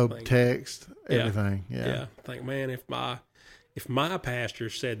things. Text, everything. Yeah. I think, man, if my pastor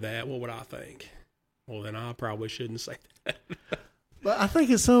said that, what would I think? Well, then I probably shouldn't say that. But I think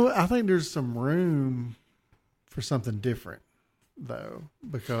I think there's some room for something different, though,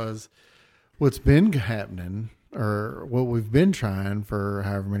 because what's been happening, or what we've been trying for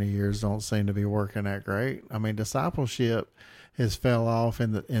however many years, don't seem to be working that great. I mean, discipleship has fell off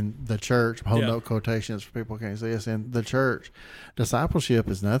in the church. I'm holding up quotations for people who can't see us. In the church, discipleship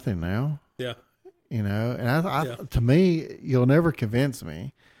is nothing now. Yeah, and I to me, you'll never convince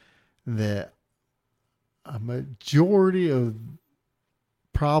me that a majority of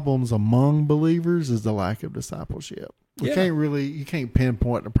problems among believers is the lack of discipleship. You can't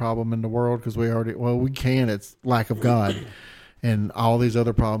pinpoint the problem in the world because we can. It's lack of God, and all these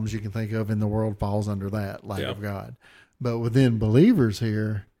other problems you can think of in the world falls under that lack of God. But within believers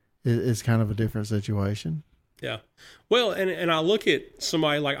here, it's kind of a different situation. Yeah. Well, and I look at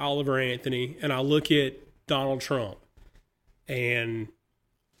somebody like Oliver Anthony, and I look at Donald Trump, and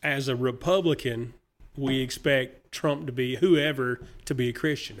as a Republican, we expect Trump to be whoever to be a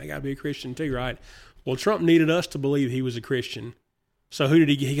Christian. They got to be a Christian too, right? Well, Trump needed us to believe he was a Christian. So who did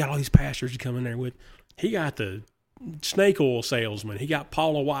he get? He got all these pastors to come in there with. He got the snake oil salesman. He got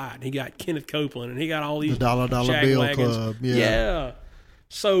Paula White. He got Kenneth Copeland, and he got all these the dollar bill wagons. club. Yeah.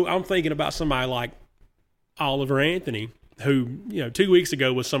 So I'm thinking about somebody like Oliver Anthony, who 2 weeks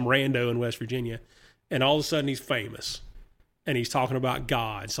ago was some rando in West Virginia, and all of a sudden he's famous, and he's talking about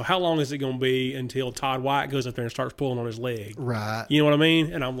God. So how long is it going to be until Todd White goes up there and starts pulling on his leg? Right. You know what I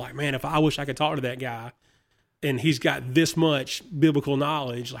mean? And I'm like, man, I wish I could talk to that guy, and he's got this much biblical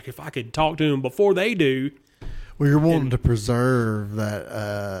knowledge. Like if I could talk to him before they do. Well, you're wanting to preserve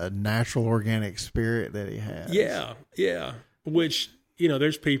that natural organic spirit that he has. Yeah. Which,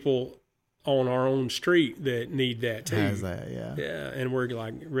 there's people on our own street that need that too. Has that, yeah. Yeah, and we're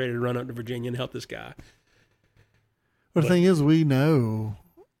like ready to run up to Virginia and help this guy. But the thing is, we know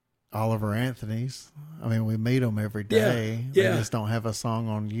Oliver Anthony's. I mean, we meet them every day. Yeah. They just don't have a song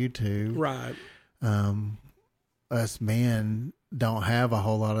on YouTube. Right. Us men don't have a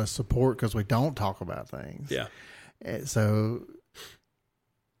whole lot of support because we don't talk about things. Yeah. So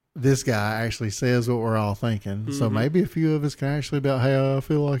this guy actually says what we're all thinking. Mm-hmm. So maybe a few of us can actually about, hey, I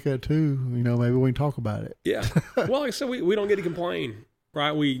feel like that too. Maybe we can talk about it. Yeah. Well, like I said, we don't get to complain,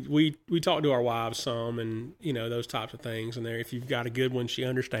 right? We talk to our wives some, and those types of things. And if you've got a good one, she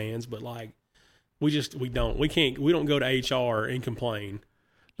understands. But like, we don't go to HR and complain.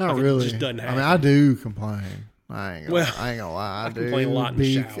 Not really. It just doesn't happen. I mean, I do complain. I ain't gonna lie. I do complain a lot in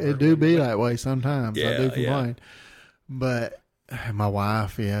the shower. It do be that way sometimes. I do complain. Yeah. But my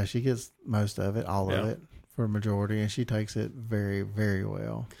wife, she gets most of it, all of it, for a majority, and she takes it very, very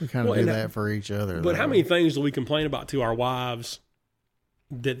well. We kind of do that for each other. But how many things do we complain about to our wives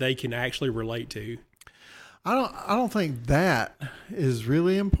that they can actually relate to? I don't think that is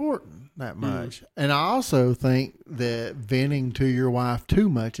really important that much. And I also think that venting to your wife too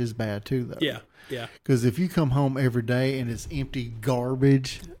much is bad too, though. Yeah. Because if you come home every day and it's empty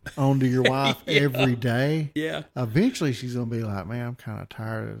garbage onto your wife every day, eventually she's going to be like, man, I'm kind of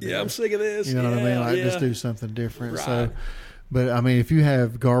tired of this. Yeah, I'm sick of this. You know what I mean? Like, just do something different. Right. So, but I mean, if you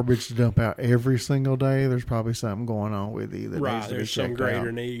have garbage to dump out every single day, there's probably something going on with you that needs to be checked some greater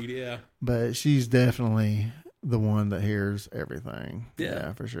out. need, yeah. But she's definitely the one that hears everything.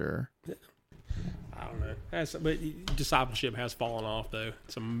 Yeah, for sure. Yeah. I don't know. But discipleship has fallen off, though.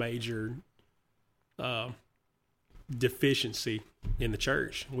 It's a major deficiency in the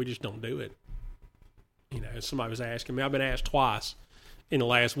church. We just don't do it. Somebody was asking me, I've been asked twice in the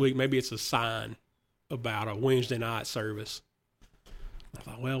last week, maybe it's a sign about a Wednesday night service. I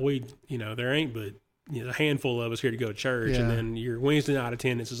thought, well, there ain't but a handful of us here to go to church, and then your Wednesday night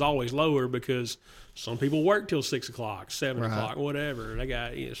attendance is always lower because some people work till 6 o'clock, 7 o'clock, whatever. They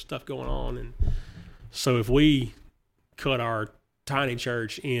got stuff going on, and so if we cut our tiny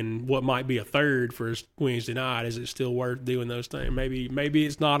church in what might be a third for Wednesday night, is it still worth doing those things? Maybe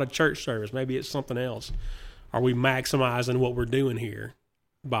it's not a church service. Maybe it's something else. Are we maximizing what we're doing here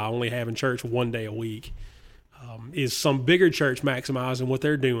by only having church one day a week? Is some bigger church maximizing what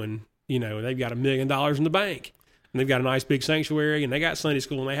they're doing? They've got $1 million in the bank, and they've got a nice big sanctuary, and they got Sunday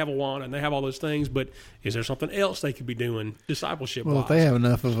school, and they have Awana, and they have all those things. But is there something else they could be doing discipleship-wise? Well, if they have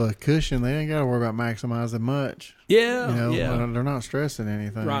enough of a cushion, they ain't got to worry about maximizing much. Yeah, they're not stressing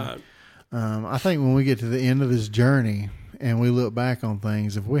anything. Right. I think when we get to the end of this journey and we look back on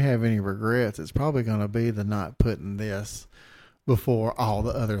things, if we have any regrets, it's probably going to be the not putting this before all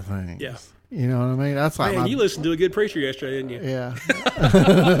the other things. Yeah. You know what I mean? That's like you listened to a good preacher yesterday, didn't you? Yeah.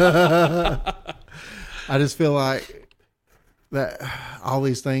 I just feel like that all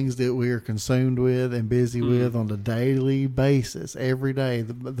these things that we are consumed with and busy with on a daily basis, every day,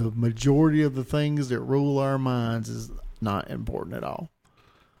 the majority of the things that rule our minds is not important at all.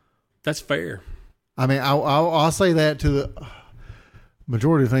 That's fair. I mean, I'll say that to the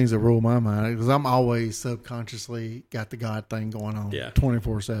majority of things that rule my mind, because I'm always subconsciously got the God thing going on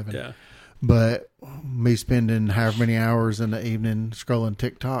 24/7. Yeah. But me spending however many hours in the evening scrolling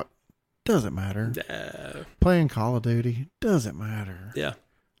TikTok doesn't matter. Playing Call of Duty doesn't matter. Yeah.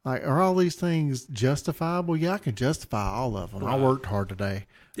 Like, are all these things justifiable? Yeah, I can justify all of them. Right. I worked hard today.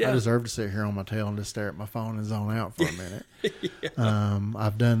 Yeah. I deserve to sit here on my tail and just stare at my phone and zone out for a minute.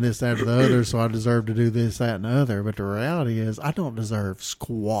 I've done this, that, or the other, so I deserve to do this, that, and the other. But the reality is, I don't deserve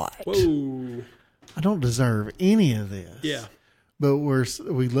squat. Whoa. I don't deserve any of this. Yeah. But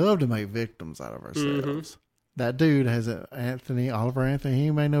we love to make victims out of ourselves. Mm-hmm. That dude has Oliver Anthony, he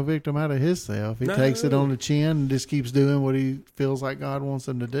made no victim out of himself. He takes it on the chin and just keeps doing what he feels like God wants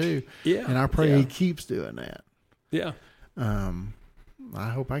him to do. Yeah. And I pray he keeps doing that. Yeah. I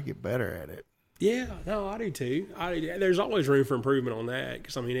hope I get better at it. Yeah. No, I do too. There's always room for improvement on that.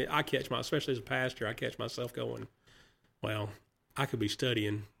 Because, especially as a pastor, I catch myself going, well, I could be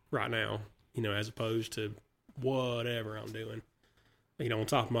studying right now, as opposed to whatever I'm doing. On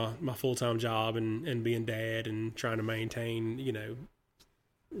top of my full-time job and being dad and trying to maintain,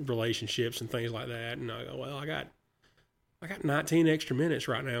 relationships and things like that. And I go, well, I got 19 extra minutes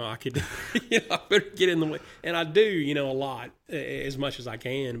right now. I could, I better get in the way. And I do, a lot, as much as I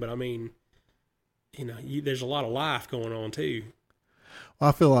can. But there's a lot of life going on too.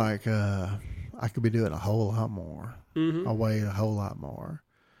 Well, I feel like I could be doing a whole lot more. Mm-hmm. I weigh a whole lot more.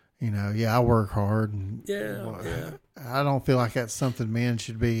 I work hard. And I don't feel like that's something men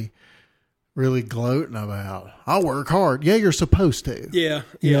should be really gloating about. I work hard. Yeah, you're supposed to. Yeah.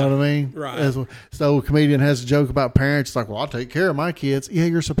 You know what I mean? Right. The old comedian has a joke about parents. It's like, well, I'll take care of my kids. Yeah,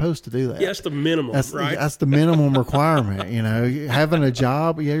 you're supposed to do that. Yeah, that's the minimum, right? That's the minimum requirement. Having a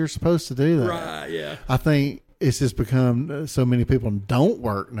job, yeah, you're supposed to do that. Right, yeah. I think it's just become so many people don't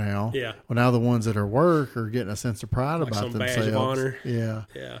work now. Yeah. Well, now the ones that are getting a sense of pride about some themselves. Badge of honor. Yeah.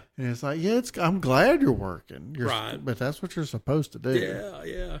 Yeah. And it's like, I'm glad you're working. Right. But that's what you're supposed to do. Yeah,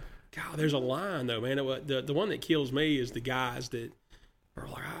 yeah. God, there's a line though, man. The one that kills me is the guys that are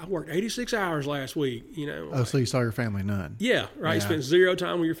like, I worked 86 hours last week. So you saw your family none. Yeah. Right. Yeah. You spent zero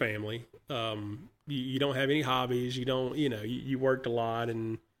time with your family. You don't have any hobbies. You don't. You worked a lot,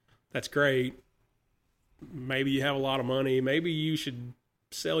 and that's great. Maybe you have a lot of money. Maybe you should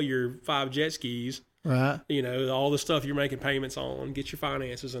sell your 5 jet skis. Right. All the stuff you're making payments on, get your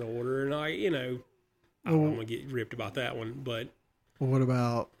finances in order. And I'm going to get ripped about that one. But what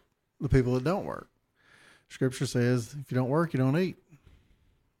about the people that don't work? Scripture says if you don't work, you don't eat.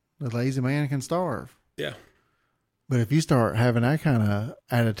 The lazy man can starve. Yeah. But if you start having that kind of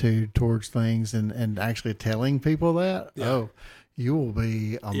attitude towards things and actually telling people that, you will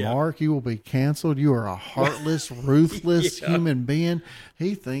be a mark. You will be canceled. You are a heartless, ruthless human being.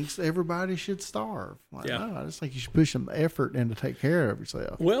 He thinks everybody should starve. No, I just think you should push some effort in to take care of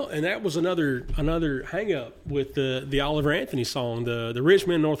yourself. Well, and that was another hang up with the Oliver Anthony song. The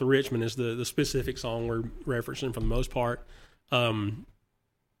Richmond, North of Richmond is the specific song we're referencing for the most part.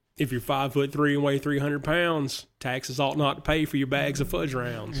 If you're 5'3" and weigh 300 pounds, taxes ought not to pay for your bags of fudge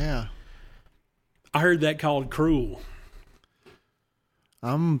rounds. Yeah. I heard that called cruel.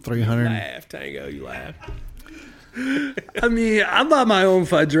 I'm 300. You laugh, Tango. You laugh. I buy my own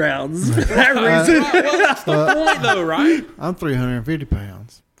fudge rounds for that reason. Well, that's the point, though, right? I'm 350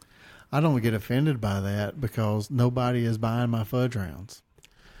 pounds. I don't get offended by that because nobody is buying my fudge rounds.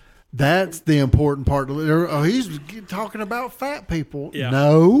 That's the important part. Oh, he's talking about fat people. Yeah.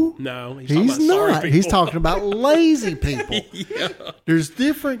 No, he's he's talking about sorry not. people. He's talking about lazy people. Yeah. There's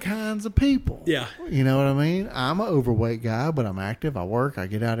different kinds of people. Yeah. You know what I mean? I'm an overweight guy, but I'm active. I work. I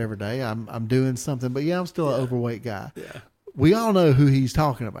get out every day. I'm doing something. But yeah, I'm still an overweight guy. Yeah. We all know who he's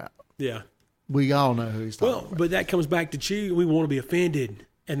talking about. Yeah. We all know who he's talking about. But that comes back to choose. We want to be offended.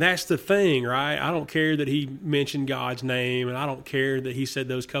 And that's the thing, right? I don't care that he mentioned God's name, and I don't care that he said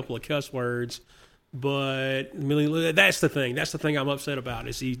those couple of cuss words. But that's the thing. That's the thing I'm upset about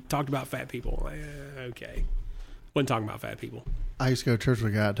is he talked about fat people. Okay. Wasn't talking about fat people. I used to go to church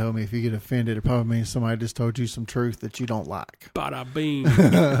with a guy that told me if you get offended, it probably means somebody just told you some truth that you don't like. Bada bing.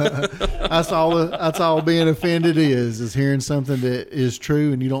 That's all being offended is hearing something that is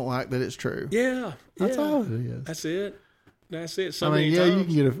true and you don't like that it's true. Yeah. That's all it is. That's it. So I mean, many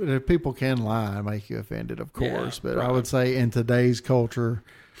times. you can get people can lie and make you offended, of course. Yeah, but right. I would say in today's culture,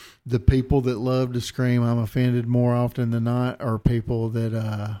 the people that love to scream "I'm offended" more often than not are people that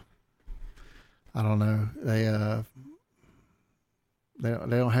I don't know. They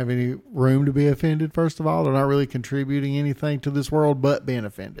don't have any room to be offended. First of all, they're not really contributing anything to this world but being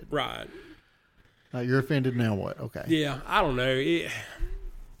offended. Right. You're offended now. What? Okay. Yeah, I don't know.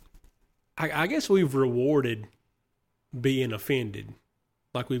 I guess we've rewarded being offended.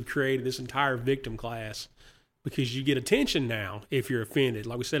 Like we've created this entire victim class because you get attention now if you're offended.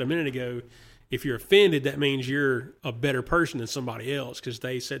 Like we said a minute ago, if you're offended, that means you're a better person than somebody else because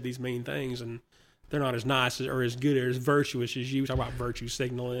they said these mean things and they're not as nice or as good or as virtuous as you. We talk about virtue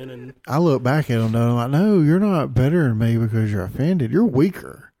signaling. And I look back at them though, I'm like, no, you're not better than me because you're offended. You're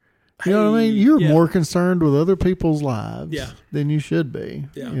weaker. You know what I mean? You're more concerned with other people's lives than you should be.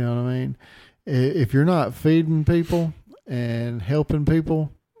 Yeah. You know what I mean? If you're not feeding people and helping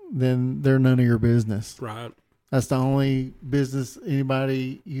people, then they're none of your business. Right. That's the only business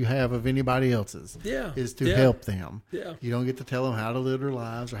anybody you have of anybody else's. Yeah. Is to help them. Yeah. You don't get to tell them how to live their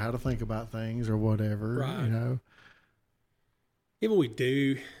lives or how to think about things or whatever. Right. You know? Even we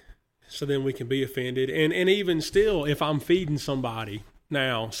do, so then we can be offended. And even still, if I'm feeding somebody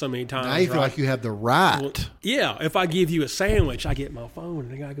now so many times. Now you feel like you have the right. Well, yeah. If I give you a sandwich, I get my phone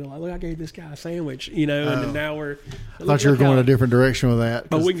and I gotta go like, look, I gave this guy a sandwich, and then now we're. I thought you were going a different direction with that.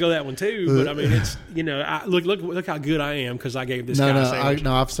 But we can go that one too. But I mean, it's look how good I am because I gave this guy a sandwich.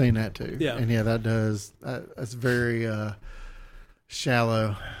 I've seen that too. Yeah, and that's very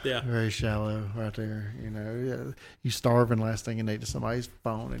shallow. Yeah, very shallow right there. You starving, last thing you need is somebody's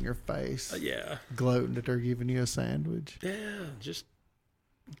phone in your face. Gloating that they're giving you a sandwich. Yeah, just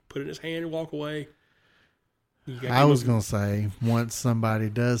put it in his hand and walk away. I was going to say, once somebody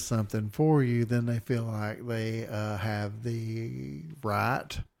does something for you, then they feel like they have the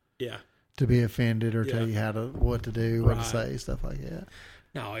right to be offended or tell you what to do, what to say, stuff like that.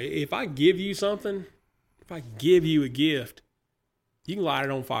 No, if I give you something, if I give you a gift, you can light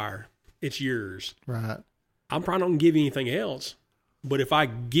it on fire. It's yours. Right. I'm probably not going to give you anything else. But if I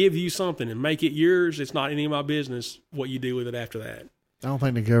give you something and make it yours, it's not any of my business what you do with it after that. I don't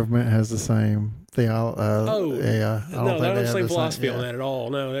think the government has the same theology. I don't think they have the same philosophy on that at all.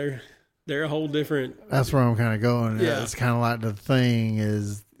 No, they're a whole different. That's where I'm kind of going. Yeah. It's kind of like the thing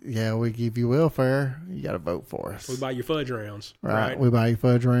is, we give you welfare. You got to vote for us. We buy your fudge rounds. Right. We buy you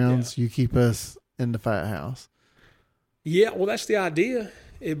fudge rounds. Yeah. You keep us in the fat house. Yeah, well, that's the idea.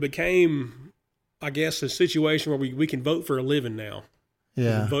 It became, I guess, a situation where we can vote for a living now. Yeah.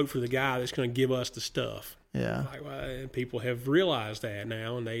 We can vote for the guy that's going to give us the stuff. Yeah. And people have realized that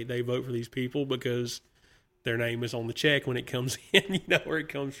now, and they vote for these people because their name is on the check when it comes in, or it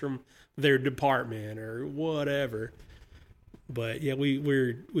comes from their department or whatever. But yeah,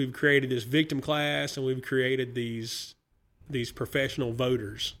 we've created this victim class, and we've created these professional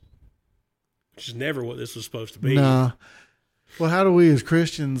voters, which is never what this was supposed to be. No. Well, how do we as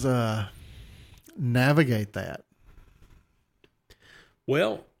Christians navigate that?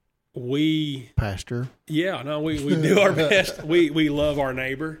 Well, Pastor. Yeah, no, we do our best. We love our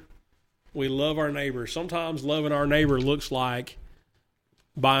neighbor. We love our neighbor. Sometimes loving our neighbor looks like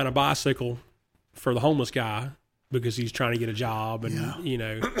buying a bicycle for the homeless guy because he's trying to get a job,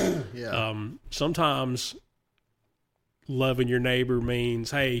 and sometimes loving your neighbor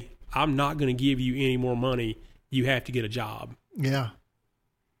means, hey, I'm not going to give you any more money. You have to get a job. Yeah.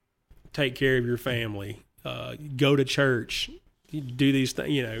 Take care of your family. Go to church. Do these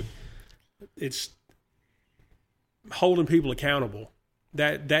things. It's holding people accountable.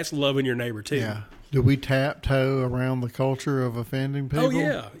 That's loving your neighbor too. Yeah. Do we taptoe around the culture of offending people? Oh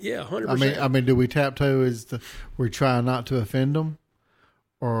yeah, 100%. I mean, do we taptoe we try not to offend them,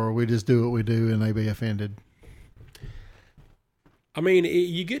 or we just do what we do and they be offended? I mean,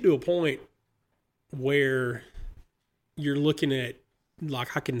 you get to a point where you're looking at,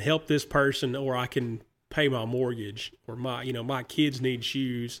 like, I can help this person, or I can pay my mortgage, or my kids need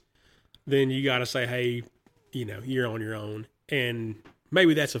shoes. Then you got to say, hey, you're on your own. And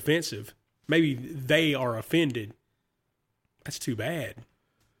maybe that's offensive. Maybe they are offended. That's too bad.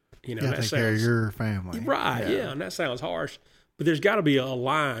 You got to take care of your family. Right, yeah, and that sounds harsh. But there's got to be a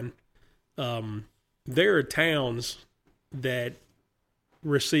line. There are towns that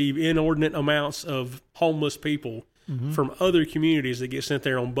receive inordinate amounts of homeless people from other communities that get sent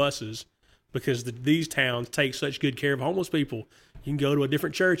there on buses because these towns take such good care of homeless people. You can go to a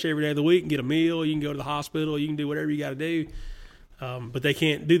different church every day of the week and get a meal. You can go to the hospital. You can do whatever you got to do. But they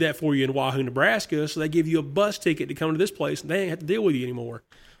can't do that for you in Wahoo, Nebraska, so they give you a bus ticket to come to this place, and they ain't have to deal with you anymore.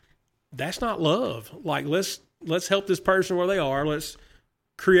 That's not love. Like, let's help this person where they are. Let's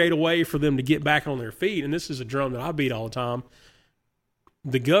create a way for them to get back on their feet. And this is a drum that I beat all the time.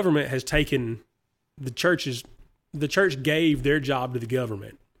 The government has taken the church gave their job to the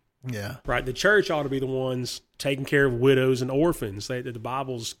government. Yeah. Right? The church ought to be the ones taking care of widows and orphans. The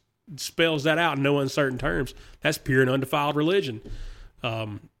Bible spells that out in no uncertain terms. That's pure and undefiled religion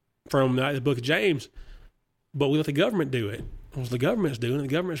from the book of James. But we let the government do it. What the government's doing, the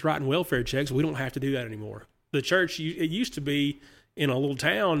government's writing welfare checks. We don't have to do that anymore. The church, it used to be in a little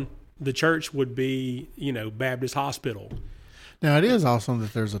town, the church would be, Baptist hospital. Now, it is awesome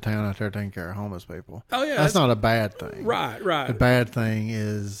that there's a town out there taking care of homeless people. Oh, yeah. That's not a bad thing. Right. The bad thing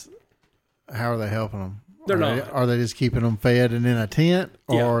is, how are they helping them? They're not. Are they just keeping them fed and in a tent,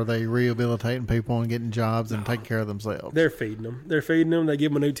 or are they rehabilitating people and getting jobs and taking care of themselves? They're feeding them. They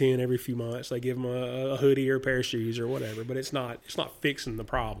give them a new tent every few months. They give them a hoodie or a pair of shoes or whatever, but it's not fixing the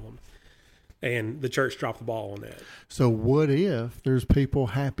problem. And the church dropped the ball on that. So what if there's people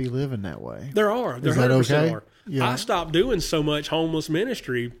happy living that way? There are. There 100% okay? Are. Yeah. I stopped doing so much homeless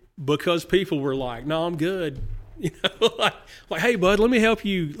ministry because people were like, "No, I'm good." Like, "Hey, bud, let me help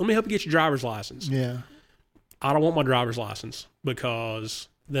you get your driver's license." Yeah. I don't want my driver's license because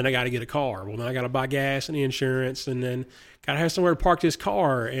then I got to get a car. Well, then I got to buy gas and insurance, and then got to have somewhere to park this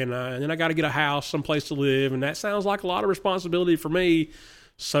car, and then I got to get a house, someplace to live, and that sounds like a lot of responsibility for me.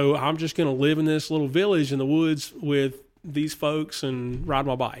 So I'm just going to live in this little village in the woods with these folks and ride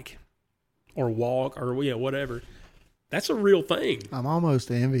my bike or walk or whatever. That's a real thing. I'm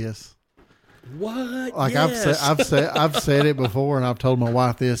almost envious. What? Like, yes. I've said it before, and I've told my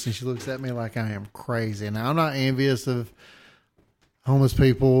wife this, and she looks at me like I am crazy. Now, I'm not envious of homeless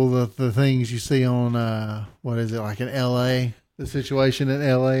people, the things you see on what is it, like in L.A., the situation in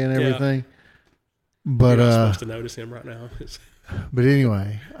L.A. and everything. Yeah. But you're not supposed to notice him right now. But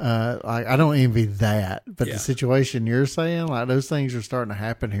anyway, like, I don't envy that. But the situation you're saying, like, those things are starting to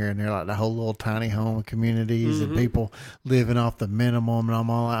happen here and there, like the whole little tiny home communities and people living off the minimum. And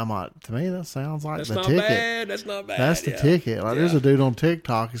I'm like, to me, that sounds like the ticket. Bad. That's not bad. That's the ticket. Like, there's a dude on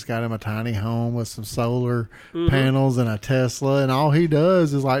TikTok who's got him a tiny home with some solar panels and a Tesla, and all he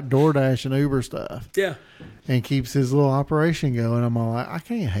does is like DoorDash and Uber stuff. Yeah. And keeps his little operation going. I'm all like, I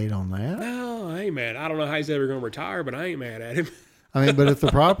can't hate on that. No, I ain't mad. I don't know how he's ever going to retire, but I ain't mad at him. I mean, but if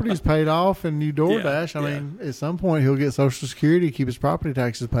the property's paid off and you DoorDash, I mean, at some point he'll get Social Security, keep his property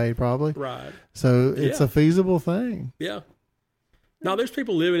taxes paid probably. Right. So it's a feasible thing. Yeah. Now, there's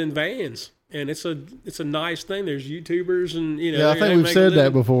people living in vans. And it's a nice thing. There's YouTubers and, I think we've said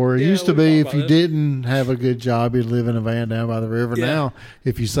that before. It used to be if you didn't have a good job, you'd live in a van down by the river. Yeah. Now,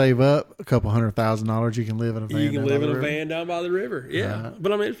 if you save up a couple $100,000, you can live in a van. You can live in a van down by the river. Yeah. Right.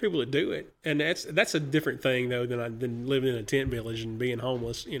 But I mean, there's people that do it. And that's a different thing, though, than living in a tent village and being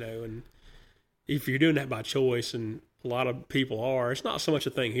homeless, And if you're doing that by choice, and a lot of people are, it's not so much a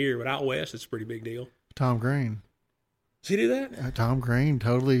thing here, but out west, it's a pretty big deal. Tom Green. Does he do that? Tom Green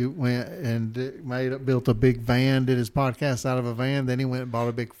totally went and built a big van, did his podcast out of a van. Then he went and bought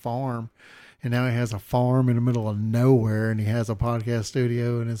a big farm. And now he has a farm in the middle of nowhere, and he has a podcast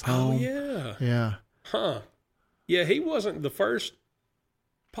studio in his home. Oh, yeah. Yeah. Huh. Yeah, he wasn't the first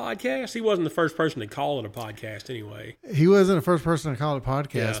podcast. He wasn't the first person to call it a podcast anyway. He wasn't the first person to call it a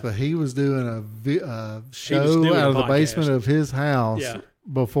podcast, but he was doing a show out of the basement of his house. Yeah.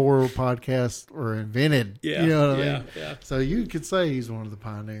 Before podcasts were invented. Yeah. You know what I mean? Yeah. So you could say he's one of the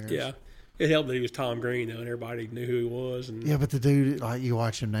pioneers. Yeah. It helped that he was Tom Green, though, and everybody knew who he was. And yeah, but the dude, like, you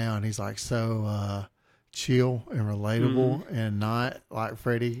watch him now, and he's like so chill and relatable and not like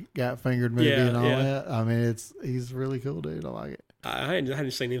Freddie Got Fingered movie and all that. I mean, he's a really cool dude. I like it. I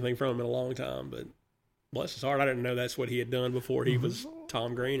hadn't seen anything from him in a long time, but bless his heart, I didn't know that's what he had done before he was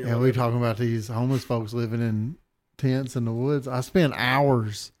Tom Green. We're talking about these homeless folks living in tents in the woods. I spend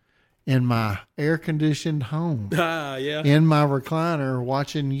hours in my air-conditioned home, Yeah. in my recliner,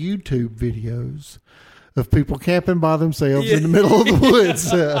 watching YouTube videos of people camping by themselves in the middle of the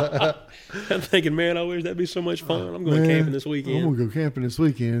woods. I'm thinking, man, I wish that'd be so much fun. I'm going camping this weekend. I'm going to go camping this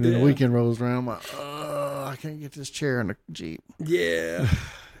weekend. And then the weekend rolls around. I'm like, I can't get this chair in the Jeep. Yeah.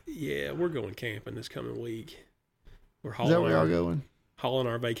 Yeah, we're going camping this coming week. We're Is that where y'all going? hauling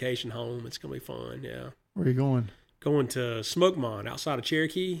our vacation home. It's going to be fun, yeah. Where are you going? Going to Smokemont outside of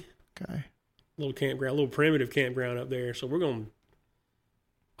Cherokee. Okay. Little campground, little primitive campground up there. So we're going,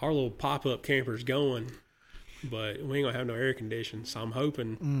 our little pop-up camper's going, but we ain't going to have no air conditioning. So I'm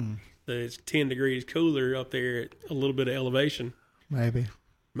hoping that it's 10 degrees cooler up there at a little bit of elevation. Maybe.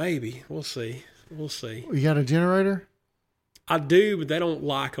 We'll see. You got a generator? I do, but they don't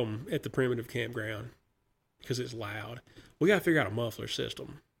like them at the primitive campground because it's loud. We got to figure out a muffler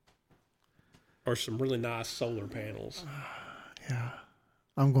system or some really nice solar panels. Yeah.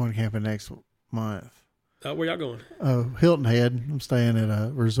 I'm going camping next month. Where y'all going? Oh, Hilton Head. I'm staying at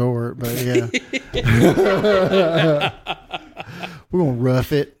a resort, but yeah. We're going to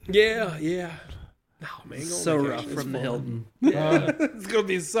rough it. Yeah. Oh, man, So rough from the Hilton. Yeah. It's going to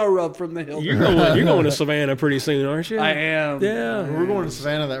be so rough from the Hilton. You're going to Savannah pretty soon, aren't you? I am. Yeah. We're going to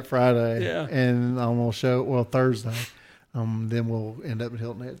Savannah that Friday. Yeah. And I'm going to show, Thursday. Then we'll end up at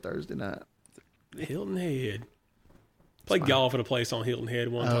Hilton Head Thursday night. Hilton Head. Played golf at a place on Hilton Head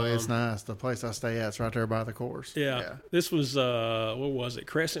one time. Oh, it's nice. The place I stay at is right there by the course. Yeah. This was, what was it?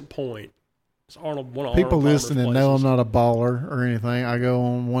 Crescent Point. It's one of People Arnold Palmer's listening know I'm places. not a baller or anything. I go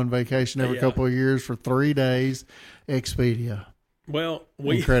on one vacation every couple of years for 3 days. Expedia Well,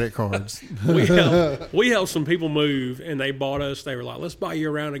 and credit cards. we helped some people move, and they bought us. They were like, "Let's buy you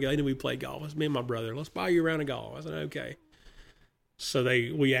a round of golf." And we played golf. It's me and my brother. Let's buy you a round of golf. I said, "Okay." So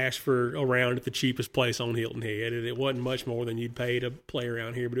we asked for a round at the cheapest place on Hilton Head, and it wasn't much more than you'd pay to play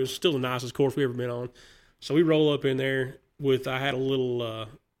around here, but it was still the nicest course we ever been on. So we roll up in there with I had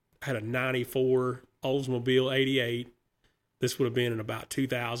a 94 Oldsmobile 88. This would have been in about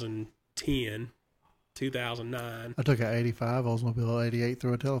 2010. 2009. I took an 85 Oldsmobile 88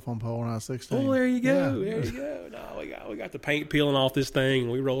 through a telephone pole when I was 16. Oh, there you go. Yeah. There you go. No, we got the paint peeling off this thing,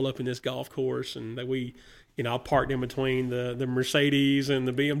 and we roll up in this golf course, and I parked in between the Mercedes and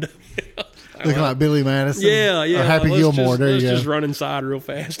the BMW. Looking like Billy Madison. Yeah. Or Happy Gilmore. Let's just run inside real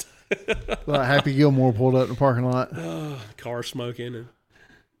fast. Like Happy Gilmore pulled up in the parking lot. Car smoking. And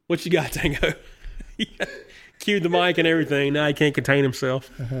what you got, Tango? Cued the mic and everything. Now he can't contain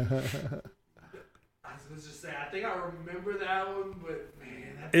himself. I was going to just say, I think I remember that one, but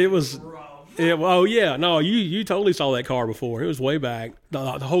man, It was rough. oh yeah, no, you totally saw that car before. It was way back. The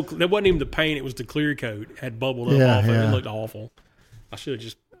whole that wasn't even the paint; it was the clear coat. It had bubbled up off it. It looked awful. I should have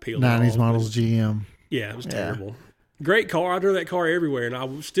just peeled it 90s off. models GM. Yeah, it was terrible. Great car. I drove that car everywhere, and I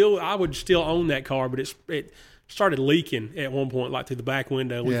would still own that car, but it started leaking at one point, like through the back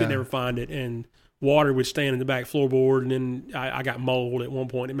window. We could never find it, and water would stand in the back floorboard, and then I got mold at one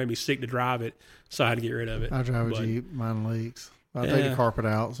point. It made me sick to drive it, so I had to get rid of it. I drive a Jeep. Mine leaks. I take the carpet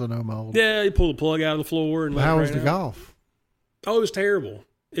out, so no mold. Yeah, you pull the plug out of the floor. And How let it was the drain out. golf? Oh, it was terrible.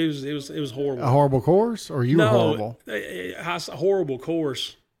 It was horrible. A horrible course, or you were horrible? A horrible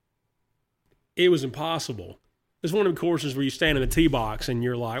course. It was impossible. It's one of the courses where you stand in the tee box and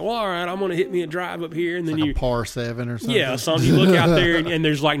you're like, well, all right, I'm going to hit me a drive up here. And then Like you a par 7 or something? Yeah, you look out there and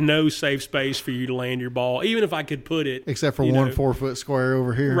there's like no safe space for you to land your ball. Even if I could put it. Except for 4-foot square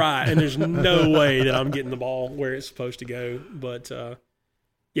over here. Right, and there's no way that I'm getting the ball where it's supposed to go. But,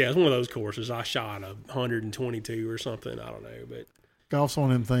 yeah, it's one of those courses. I shot 122 or something. I don't know. But Golf's one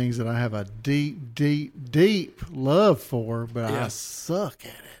of them things that I have a deep, deep, deep love for, but I suck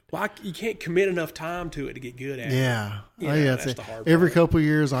at it. well, you can't commit enough time to it to get good at it. Yeah. Yeah, That's that's it. the hard Every part. couple of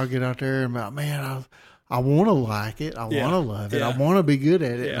years, I'll get out there and about, man, I want to like it. I want to love it. Yeah. I want to be good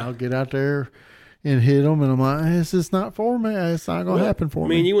at it. And Yeah. I'll get out there and hit them, and I'm like, this is not for me. It's not going to happen for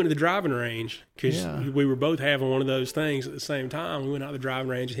me. You went to the driving range because Yeah. we were both having one of those things at the same time. We went out to the driving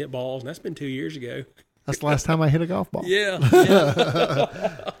range and hit balls, and that's been 2 years ago. That's the last time I hit a golf ball. Yeah.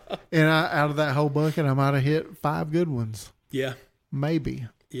 And out of that whole bucket, I might have hit 5 good ones. Yeah. Maybe.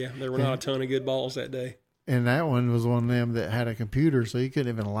 Yeah. There were not a ton of good balls that day. And that one was one of them that had a computer, so you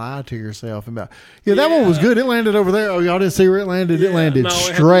couldn't even lie to yourself about. Yeah, that one was good. It landed over there. Oh, y'all didn't see where it landed? It landed No, it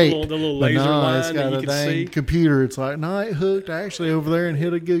had straight. the little But laser no, line it's that got you a could dang see. computer. It's like, no, it hooked actually over there and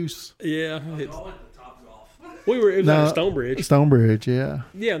hit a goose. Yeah. I went to Top Golf. It was No, at Stonebridge. Stonebridge, yeah.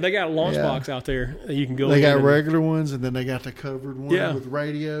 Yeah. They got a launch Yeah. box out there that you can go They in got and- regular ones, and then they got the covered one Yeah. with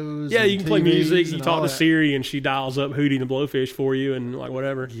radios. Yeah. and You can play TVs music. You and talk all to that. Siri, and she dials up Hootie and the Blowfish for you and like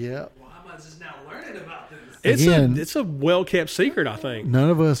whatever. Yep. Well, I'm just now learning about this. It's a well kept secret, I think. none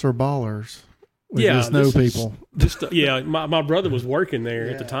of us are ballers. We just know people. My brother was working there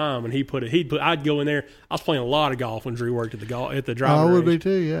at the time, and I'd go in there. I was playing a lot of golf when Drew worked at the driving I would range. be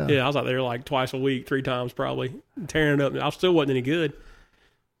too. Yeah. Yeah, I was out there like twice a week, 3 times probably, tearing it up. I still wasn't any good,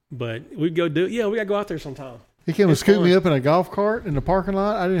 but we'd go do it. Yeah, we got to go out there sometime. He came and scooped me up in a golf cart in the parking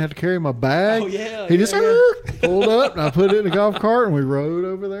lot. I didn't have to carry my bag. Oh, yeah. He just pulled up, and I put it in the golf cart, and we rode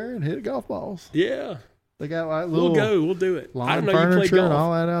over there and hit golf balls. Yeah. They got like little We'll do it. I lawn don't know you play furniture and golf.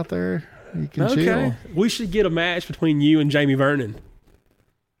 all that out there. You can chill. We should get a match between you and Jamie Vernon.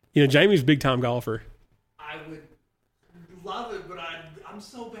 You know, Jamie's a big-time golfer. I would love it, but I'm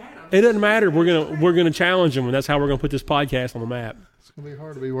so bad. It doesn't matter. We're gonna challenge him, and that's how we're gonna put this podcast on the map. It's going to be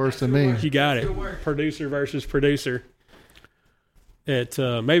hard to be worse than me. You got it. Producer versus producer.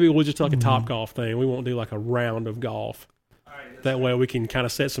 Maybe we'll just do like a top golf thing. We won't do like a round of golf. All right, That way we can kind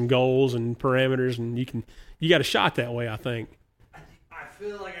of set some goals and parameters, and you got a shot that way, I think. I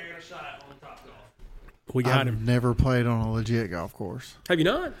feel like I got a shot on Top Golf. We got I've him. never played on a legit golf course. Have you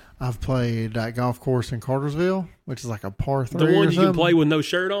not? I've played that golf course in Cartersville, which is like a par 3 The one or you can something. play with no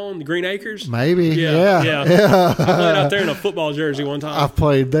shirt on, the Green Acres? Maybe. Yeah. Yeah. I played out there in a football jersey one time. I've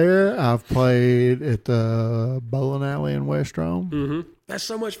played there. I've played at the bowling alley in West Rome. Mm-hmm. That's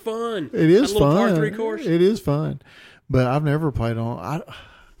so much fun. It is that little fun. par 3 course. It is fun. But I've never played on.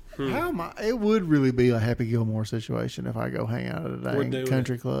 How am I? It would really be a Happy Gilmore situation if I go hang out at a We're dang doing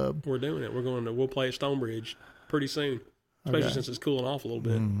country club. We're doing it. We'll play at Stonebridge pretty soon, especially Okay. since it's cooling off a little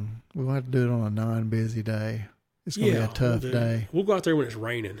bit. We'll have to do it on a non-busy day. It's going to be a tough we'll day. We'll go out there when it's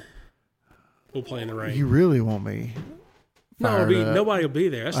raining. We'll play in the rain. You really want me? fired up. Nobody will be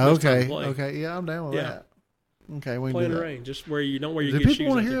there. That's the best time to play. Okay. Yeah, I'm down with Yeah. that. Okay, we can Play in do the that. rain. Just where you don't wear your Do good people shoes.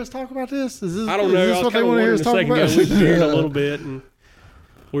 want to out hear there. us talk about this? Is this I don't is know. this I was what they kind of want to hear wondering us a talk second about? ago. We shared a little bit, and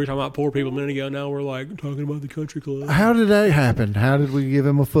we were talking about poor people a minute ago. Now we're like talking about the country club. How did that happen? How did we give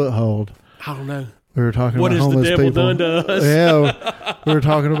him a foothold? I don't know. We were talking What about has the homeless devil people. done to us? Yeah, we were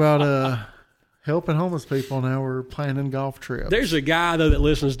talking about helping homeless people. Now we're planning golf trips. There's a guy though that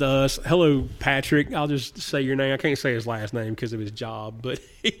listens to us. Hello, Patrick. I'll just say your name. I can't say his last name because of his job, but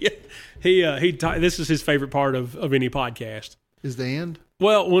this is his favorite part of any podcast. Is the end?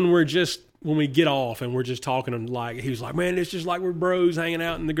 Well, when we get off and we're just talking, and like he was like, "Man, it's just like we're bros hanging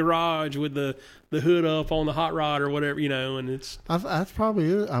out in the garage with the hood up on the hot rod or whatever, you know." And it's That's probably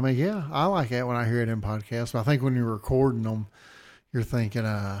it. I mean, yeah, I like it when I hear it in podcasts. But I think when you're recording them, you're thinking,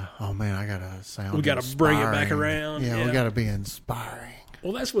 "Oh man, I gotta sound. we got to bring it back inspiring." around. Yeah, we got to be inspiring.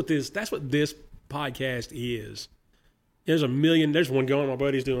 Well, that's what this podcast is. There's one going. My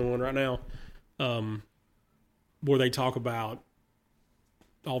buddy's doing one right now, where they talk about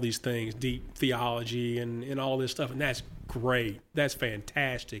all these things, deep theology and all this stuff, and that's great. That's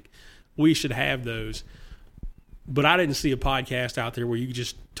fantastic. We should have those. But I didn't see a podcast out there where you could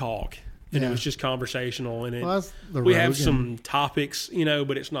just talk and it was just conversational. And Well, that's the we have Rogan. some topics, you know,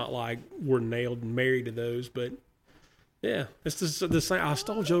 but it's not like we're nailed and married to those. But yeah, it's the same. I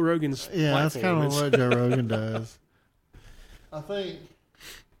stole Joe Rogan's Yeah, that's platform. kind of what Joe Rogan does. I think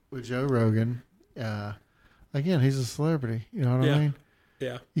with Joe Rogan, again, he's a celebrity. You know what I mean?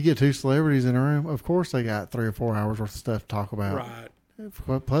 Yeah, You get 2 celebrities in a room, of course they got 3 or 4 hours worth of stuff to talk about. right.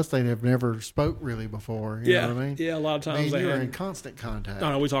 Plus, they have never spoke really before. You know what I mean? Yeah, a lot of I times mean, they you're in have. constant contact. I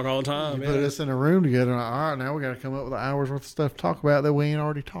know we talk all the time. You put us in a room together, and like, all right, now we got to come up with an hour's worth of stuff to talk about that we ain't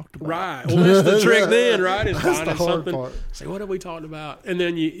already talked about. Right. Well, that's the trick then, right? Is That's the finding hard something. part. Say, what have we talked about? And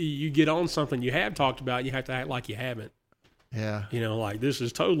then you get on something you have talked about, and you have to act like you haven't. Yeah. You know, like this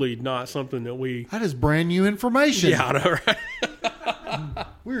is totally not something that we. That is brand new information. Yeah, I know, right?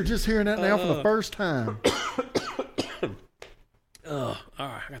 We were just hearing that now for the first time. All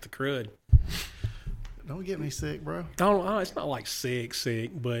right, I got the crud. Don't get me sick, bro. It's not like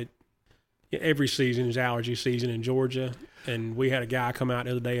sick, but every season is allergy season in Georgia, and we had a guy come out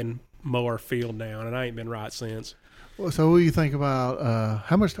the other day and mow our field down, and I ain't been right since. Well, so what do you think about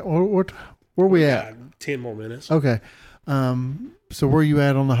how much? Where we at? 10 more minutes. Okay. So where you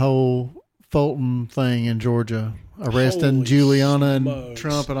at on the whole Fulton thing in Georgia? Arresting Holy Juliana and smokes.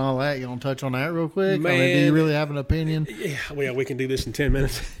 Trump and all that. You want to touch on that real quick? I mean, do Man. you really have an opinion? Yeah, well, we can do this in 10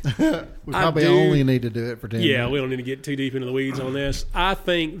 minutes. We probably do. only need to do it for 10 Yeah, minutes. we don't need to get too deep into the weeds on this. I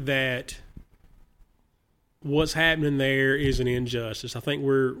think that what's happening there is an injustice. I think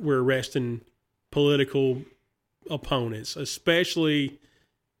we're arresting political opponents, especially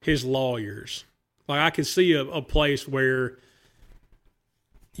his lawyers. Like I could see a place where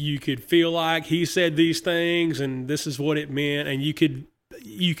you could feel like he said these things and this is what it meant, and you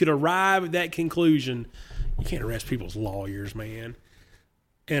could arrive at that conclusion. You can't arrest people's lawyers, man.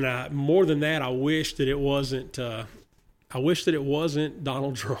 And more than that, I wish that it wasn't. I wish that it wasn't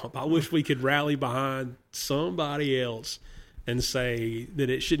Donald Trump. I wish we could rally behind somebody else and say that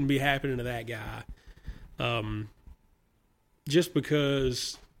it shouldn't be happening to that guy. Just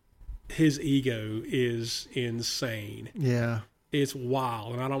because his ego is insane. Yeah. It's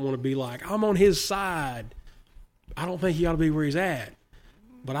wild. And I don't want to be like, I'm on his side. I don't think he ought to be where he's at.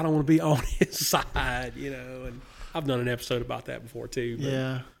 But I don't want to be on his side, And I've done an episode about that before, too. But.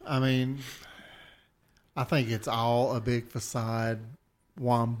 Yeah. I mean, I think it's all a big facade,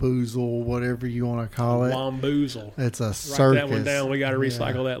 wamboozle, whatever you want to call it. Wamboozle. It's a Write circus. that one down. We got to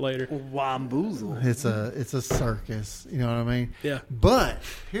recycle that later. Wamboozle. It's a circus. You know what I mean? Yeah. But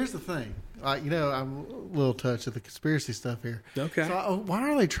here's the thing. I'm a little touched of the conspiracy stuff here. Okay. So why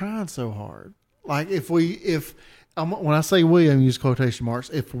are they trying so hard? Like when I say we, I'm using quotation marks.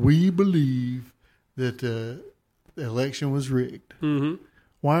 If we believe that the election was rigged,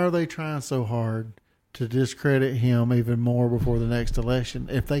 why are they trying so hard to discredit him even more before the next election?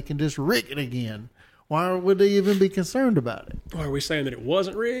 If they can just rig it again, why would they even be concerned about it? Are we saying that it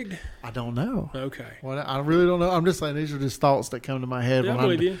wasn't rigged? I don't know. Okay. Well, I really don't know. I'm just saying these are just thoughts that come to my head Yeah, I'm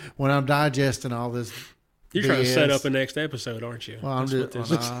with you. when I'm digesting all this. You're trying to BS. set up a next episode, aren't you? Well, I'm That's just.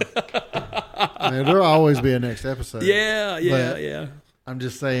 what this is. I mean, there'll always be a next episode. Yeah. I'm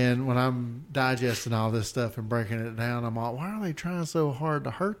just saying, when I'm digesting all this stuff and breaking it down, I'm like, why are they trying so hard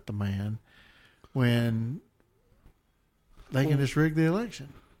to hurt the man when they can just rig the election?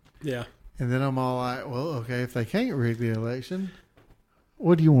 Yeah. And then I'm all like, well, okay, if they can't rig the election,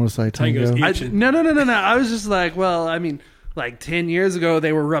 what do you want to say, Tango's Tango? itching. No. I was just like, well, I mean, like 10 years ago,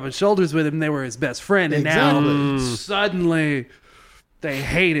 they were rubbing shoulders with him. They were his best friend. And now suddenly they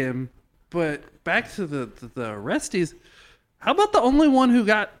hate him. But back to the arrestees, how about the only one who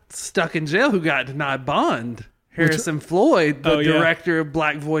got stuck in jail who got denied bond? Harrison Floyd, the director of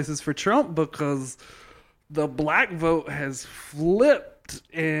Black Voices for Trump, because the black vote has flipped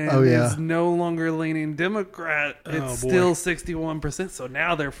and is no longer leaning Democrat. It's still 61%. So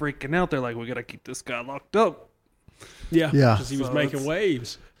now they're freaking out. They're like, we got to keep this guy locked up. Yeah. Yeah. Because he was making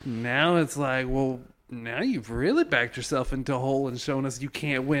waves. Now it's like, well, now you've really backed yourself into a hole and shown us you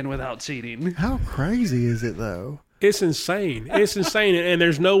can't win without cheating. How crazy is it, though? It's insane. It's insane. And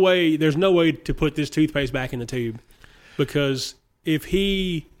there's no way to put this toothpaste back in the tube, because if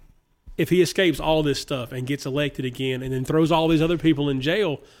he escapes all this stuff and gets elected again and then throws all these other people in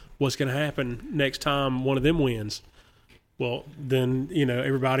jail, what's going to happen next time one of them wins? Well, then,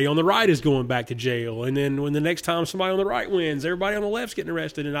 everybody on the right is going back to jail. And then when the next time somebody on the right wins, everybody on the left's getting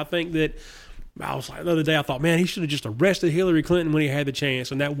arrested. And I think that, I was like, the other day, I thought, man, he should have just arrested Hillary Clinton when he had the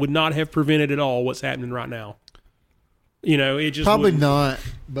chance. And that would not have prevented at all what's happening right now. It just Probably wouldn't. not,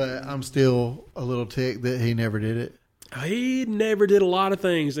 but I'm still a little ticked that he never did it. He never did a lot of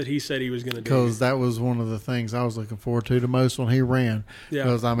things that he said he was going to do. Because that was one of the things I was looking forward to the most when he ran. Yeah.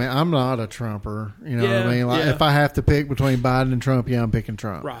 Because, I mean, I'm not a Trumper. You know what Yeah, I mean? Like, yeah. if I have to pick between Biden and Trump, I'm picking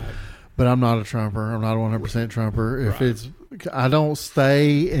Trump. Right. But I'm not a Trumper. I'm not a 100% Trumper. If Right. I don't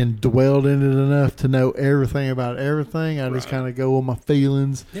stay and dwell in it enough to know everything about everything. I just Right. kind of go with my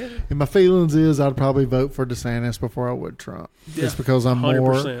feelings. Yeah. And my feelings is I'd probably vote for DeSantis before I would Trump. Yeah. Just because I'm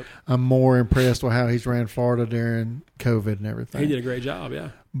 100%. more impressed with how he's ran Florida during COVID and everything. He did a great job, yeah.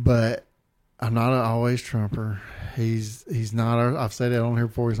 But I'm not always Trumper. He's not our. I've said it on here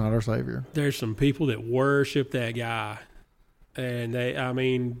before. He's not our savior. There's some people that worship that guy,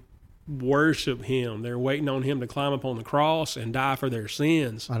 and worship him. They're waiting on him to climb up on the cross and die for their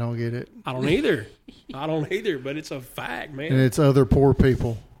sins. I don't get it. I don't either. But it's a fact, man. And it's other poor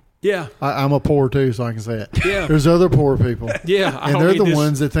people. Yeah. I'm a poor too, so I can say it. Yeah. There's other poor people. Yeah. And they're the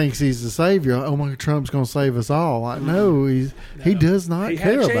ones that thinks he's the savior. Oh my, Trump's going to save us all. Like, no, he does not He had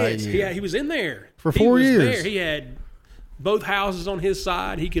care a about chance. you. He was in there. For He 4 was years. there. He had both houses on his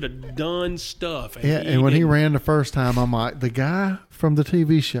side. He could have done stuff. And when he ran the first time, I'm like, the guy from the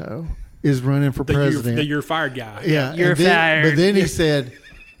TV show is running for president. You're fired guy. Yeah, You're fired. But then he said,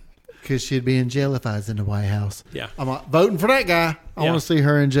 because she'd be in jail if I was in the White House. Yeah. I'm like, voting for that guy. I Yeah. want to see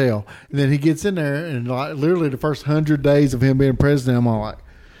her in jail. And then he gets in there, and like literally the first 100 days of him being president, I'm all like,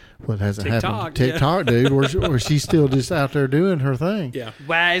 what hasn't happened? TikTok, dude. Or she's still just out there doing her thing. Yeah.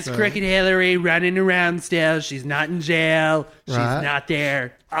 Why is Crooked Hillary running around still? She's not in jail. She's Right. not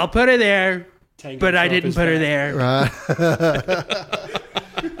there. I'll put her there, Tango but I Trump didn't is put her back. there.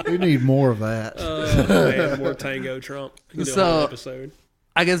 Right. We need more of that. Man, more Tango Trump. You can do a So- whole episode.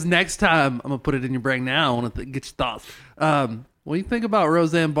 I guess next time, I'm going to put it in your brain now. I want to get your thoughts. What do you think about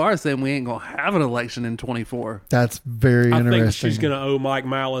Roseanne Barr saying we ain't going to have an election in 24? That's very I interesting. think she's going to owe Mike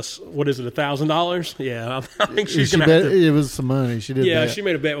Malice, what is it, $1,000? Yeah, I think she's She going to have bet to. it was some money. She did. Yeah, bet. she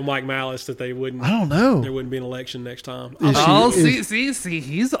made a bet with Mike Malice that they wouldn't. I don't know. There wouldn't be an election next time. Is she- Oh, is- see,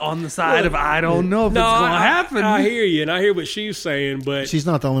 he's on the side of I don't know if No, it's going to happen. I hear you, and I hear what she's saying, but She's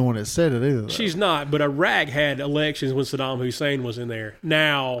not the only one that said it either. Though. she's not. But Iraq had elections when Saddam Hussein was in there.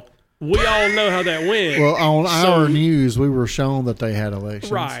 Now, we all know how that went. Well, on So- our news, we were shown that they had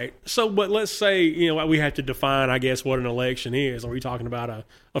elections. Right. So, but let's say, we have to define, I guess, what an election is. Are we talking about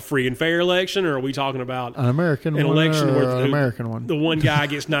a free and fair election, or are we talking about An American an one election or where an American one? the one guy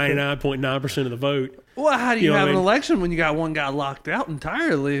gets 99.9% of the vote? Well, how do you know have what I an mean? election when you got one guy locked out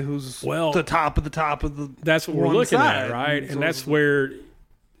entirely who's Well, the top of the That's what we're one looking side. at, right? And that's where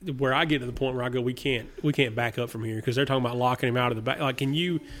I get to the point where I go, we can't back up from here, because they're talking about locking him out of the back. Like, can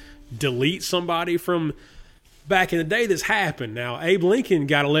you delete somebody from back in the day? This happened. Now, Abe Lincoln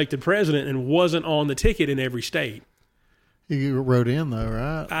got elected president and wasn't on the ticket in every state. He wrote in though,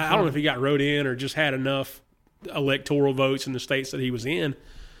 right? I don't know if he got wrote in or just had enough electoral votes in the states that he was in,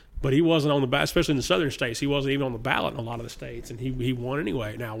 but he wasn't on the ballot, especially in the southern states. He wasn't even on the ballot in a lot of the states, and he won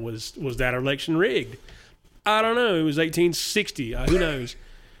anyway. Now, was that election rigged? I don't know. It was 1860. Who knows?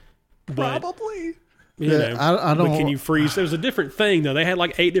 But, Probably. you know, I don't. but can you freeze? There was a different thing, though. They had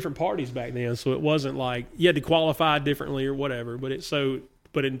like 8 different parties back then, so it wasn't like you had to qualify differently or whatever. But in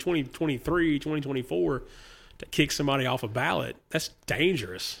 2023, 2024, to kick somebody off a ballot, that's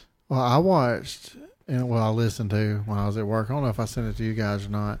dangerous. Well, I watched and I listened to when I was at work. I don't know if I sent it to you guys or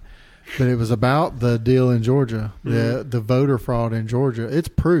not, but it was about the deal in Georgia, the voter fraud in Georgia. It's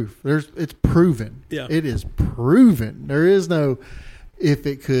proof. It's proven. Yeah. It is proven. There is no if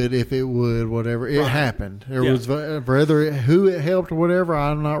it could, if it would, whatever. It happened. There was whether who it helped or whatever.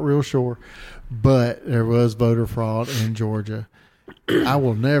 I'm not real sure, but there was voter fraud in Georgia. I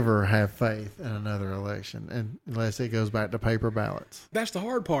will never have faith in another election unless it goes back to paper ballots. That's the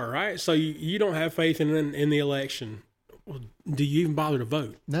hard part, right? So you don't have faith in the election. Well, do you even bother to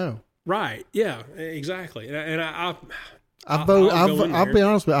vote? No. Right? Yeah, exactly. And I'll be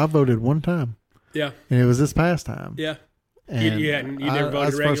honest with you. I voted one time, yeah, and it was this past time. yeah. And You never voted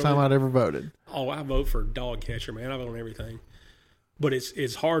that's the first time regularly? I'd ever voted. Oh, I vote for dog catcher, man. I vote on everything. But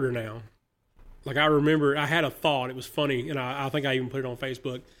it's harder now. Like, I remember I had a thought. It was funny, and I think I even put it on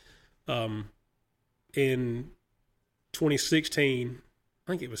Facebook. In 2016,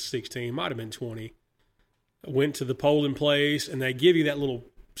 I think it was 16, might have been 20, I went to the polling place, and they give you that little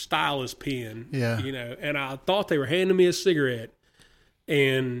stylus pen. Yeah. And I thought they were handing me a cigarette.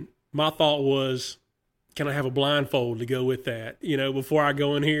 And my thought was, can I have a blindfold to go with that, before I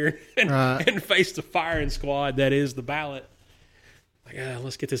go in here and face the firing squad that is the ballot? Like,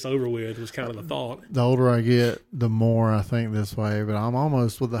 let's get this over with, was kind of the thought. The older I get, the more I think this way. But I'm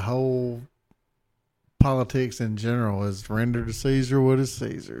almost with the whole politics in general is render to Caesar what is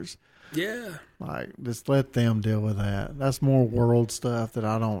Caesar's. Yeah. Like, just let them deal with that. That's more world stuff that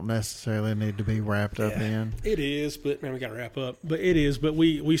I don't necessarily need to be wrapped up in. It is, but man, we got to wrap up. But it is, but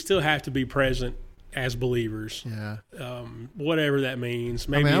we still have to be present as believers. Yeah. Whatever that means.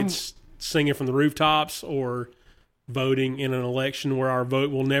 Maybe it's singing from the rooftops or voting in an election where our vote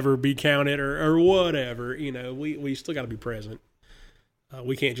will never be counted or whatever. We still got to be present.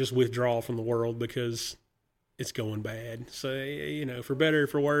 We can't just withdraw from the world because it's going bad. So, for better or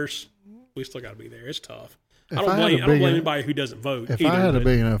for worse, we still got to be there. It's tough. I don't blame anybody who doesn't vote. If I had a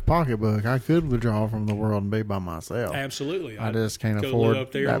big enough pocketbook, I could withdraw from the world and be by myself. Absolutely. I just can't go afford live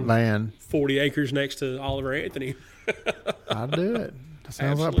up there that on van. 40 acres next to Oliver Anthony. I'd do it.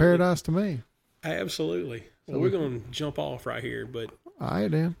 Sounds like Absolutely. paradise to me. Absolutely. Well, we're going to jump off right here, but All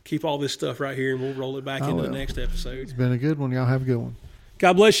right, Dan. keep all this stuff right here, and we'll roll it back into the next episode. It's been a good one. Y'all have a good one.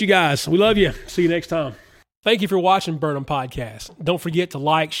 God bless you guys. We love you. See you next time. Thank you for watching Burnham Podcast. Don't forget to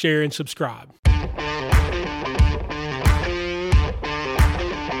like, share, and subscribe.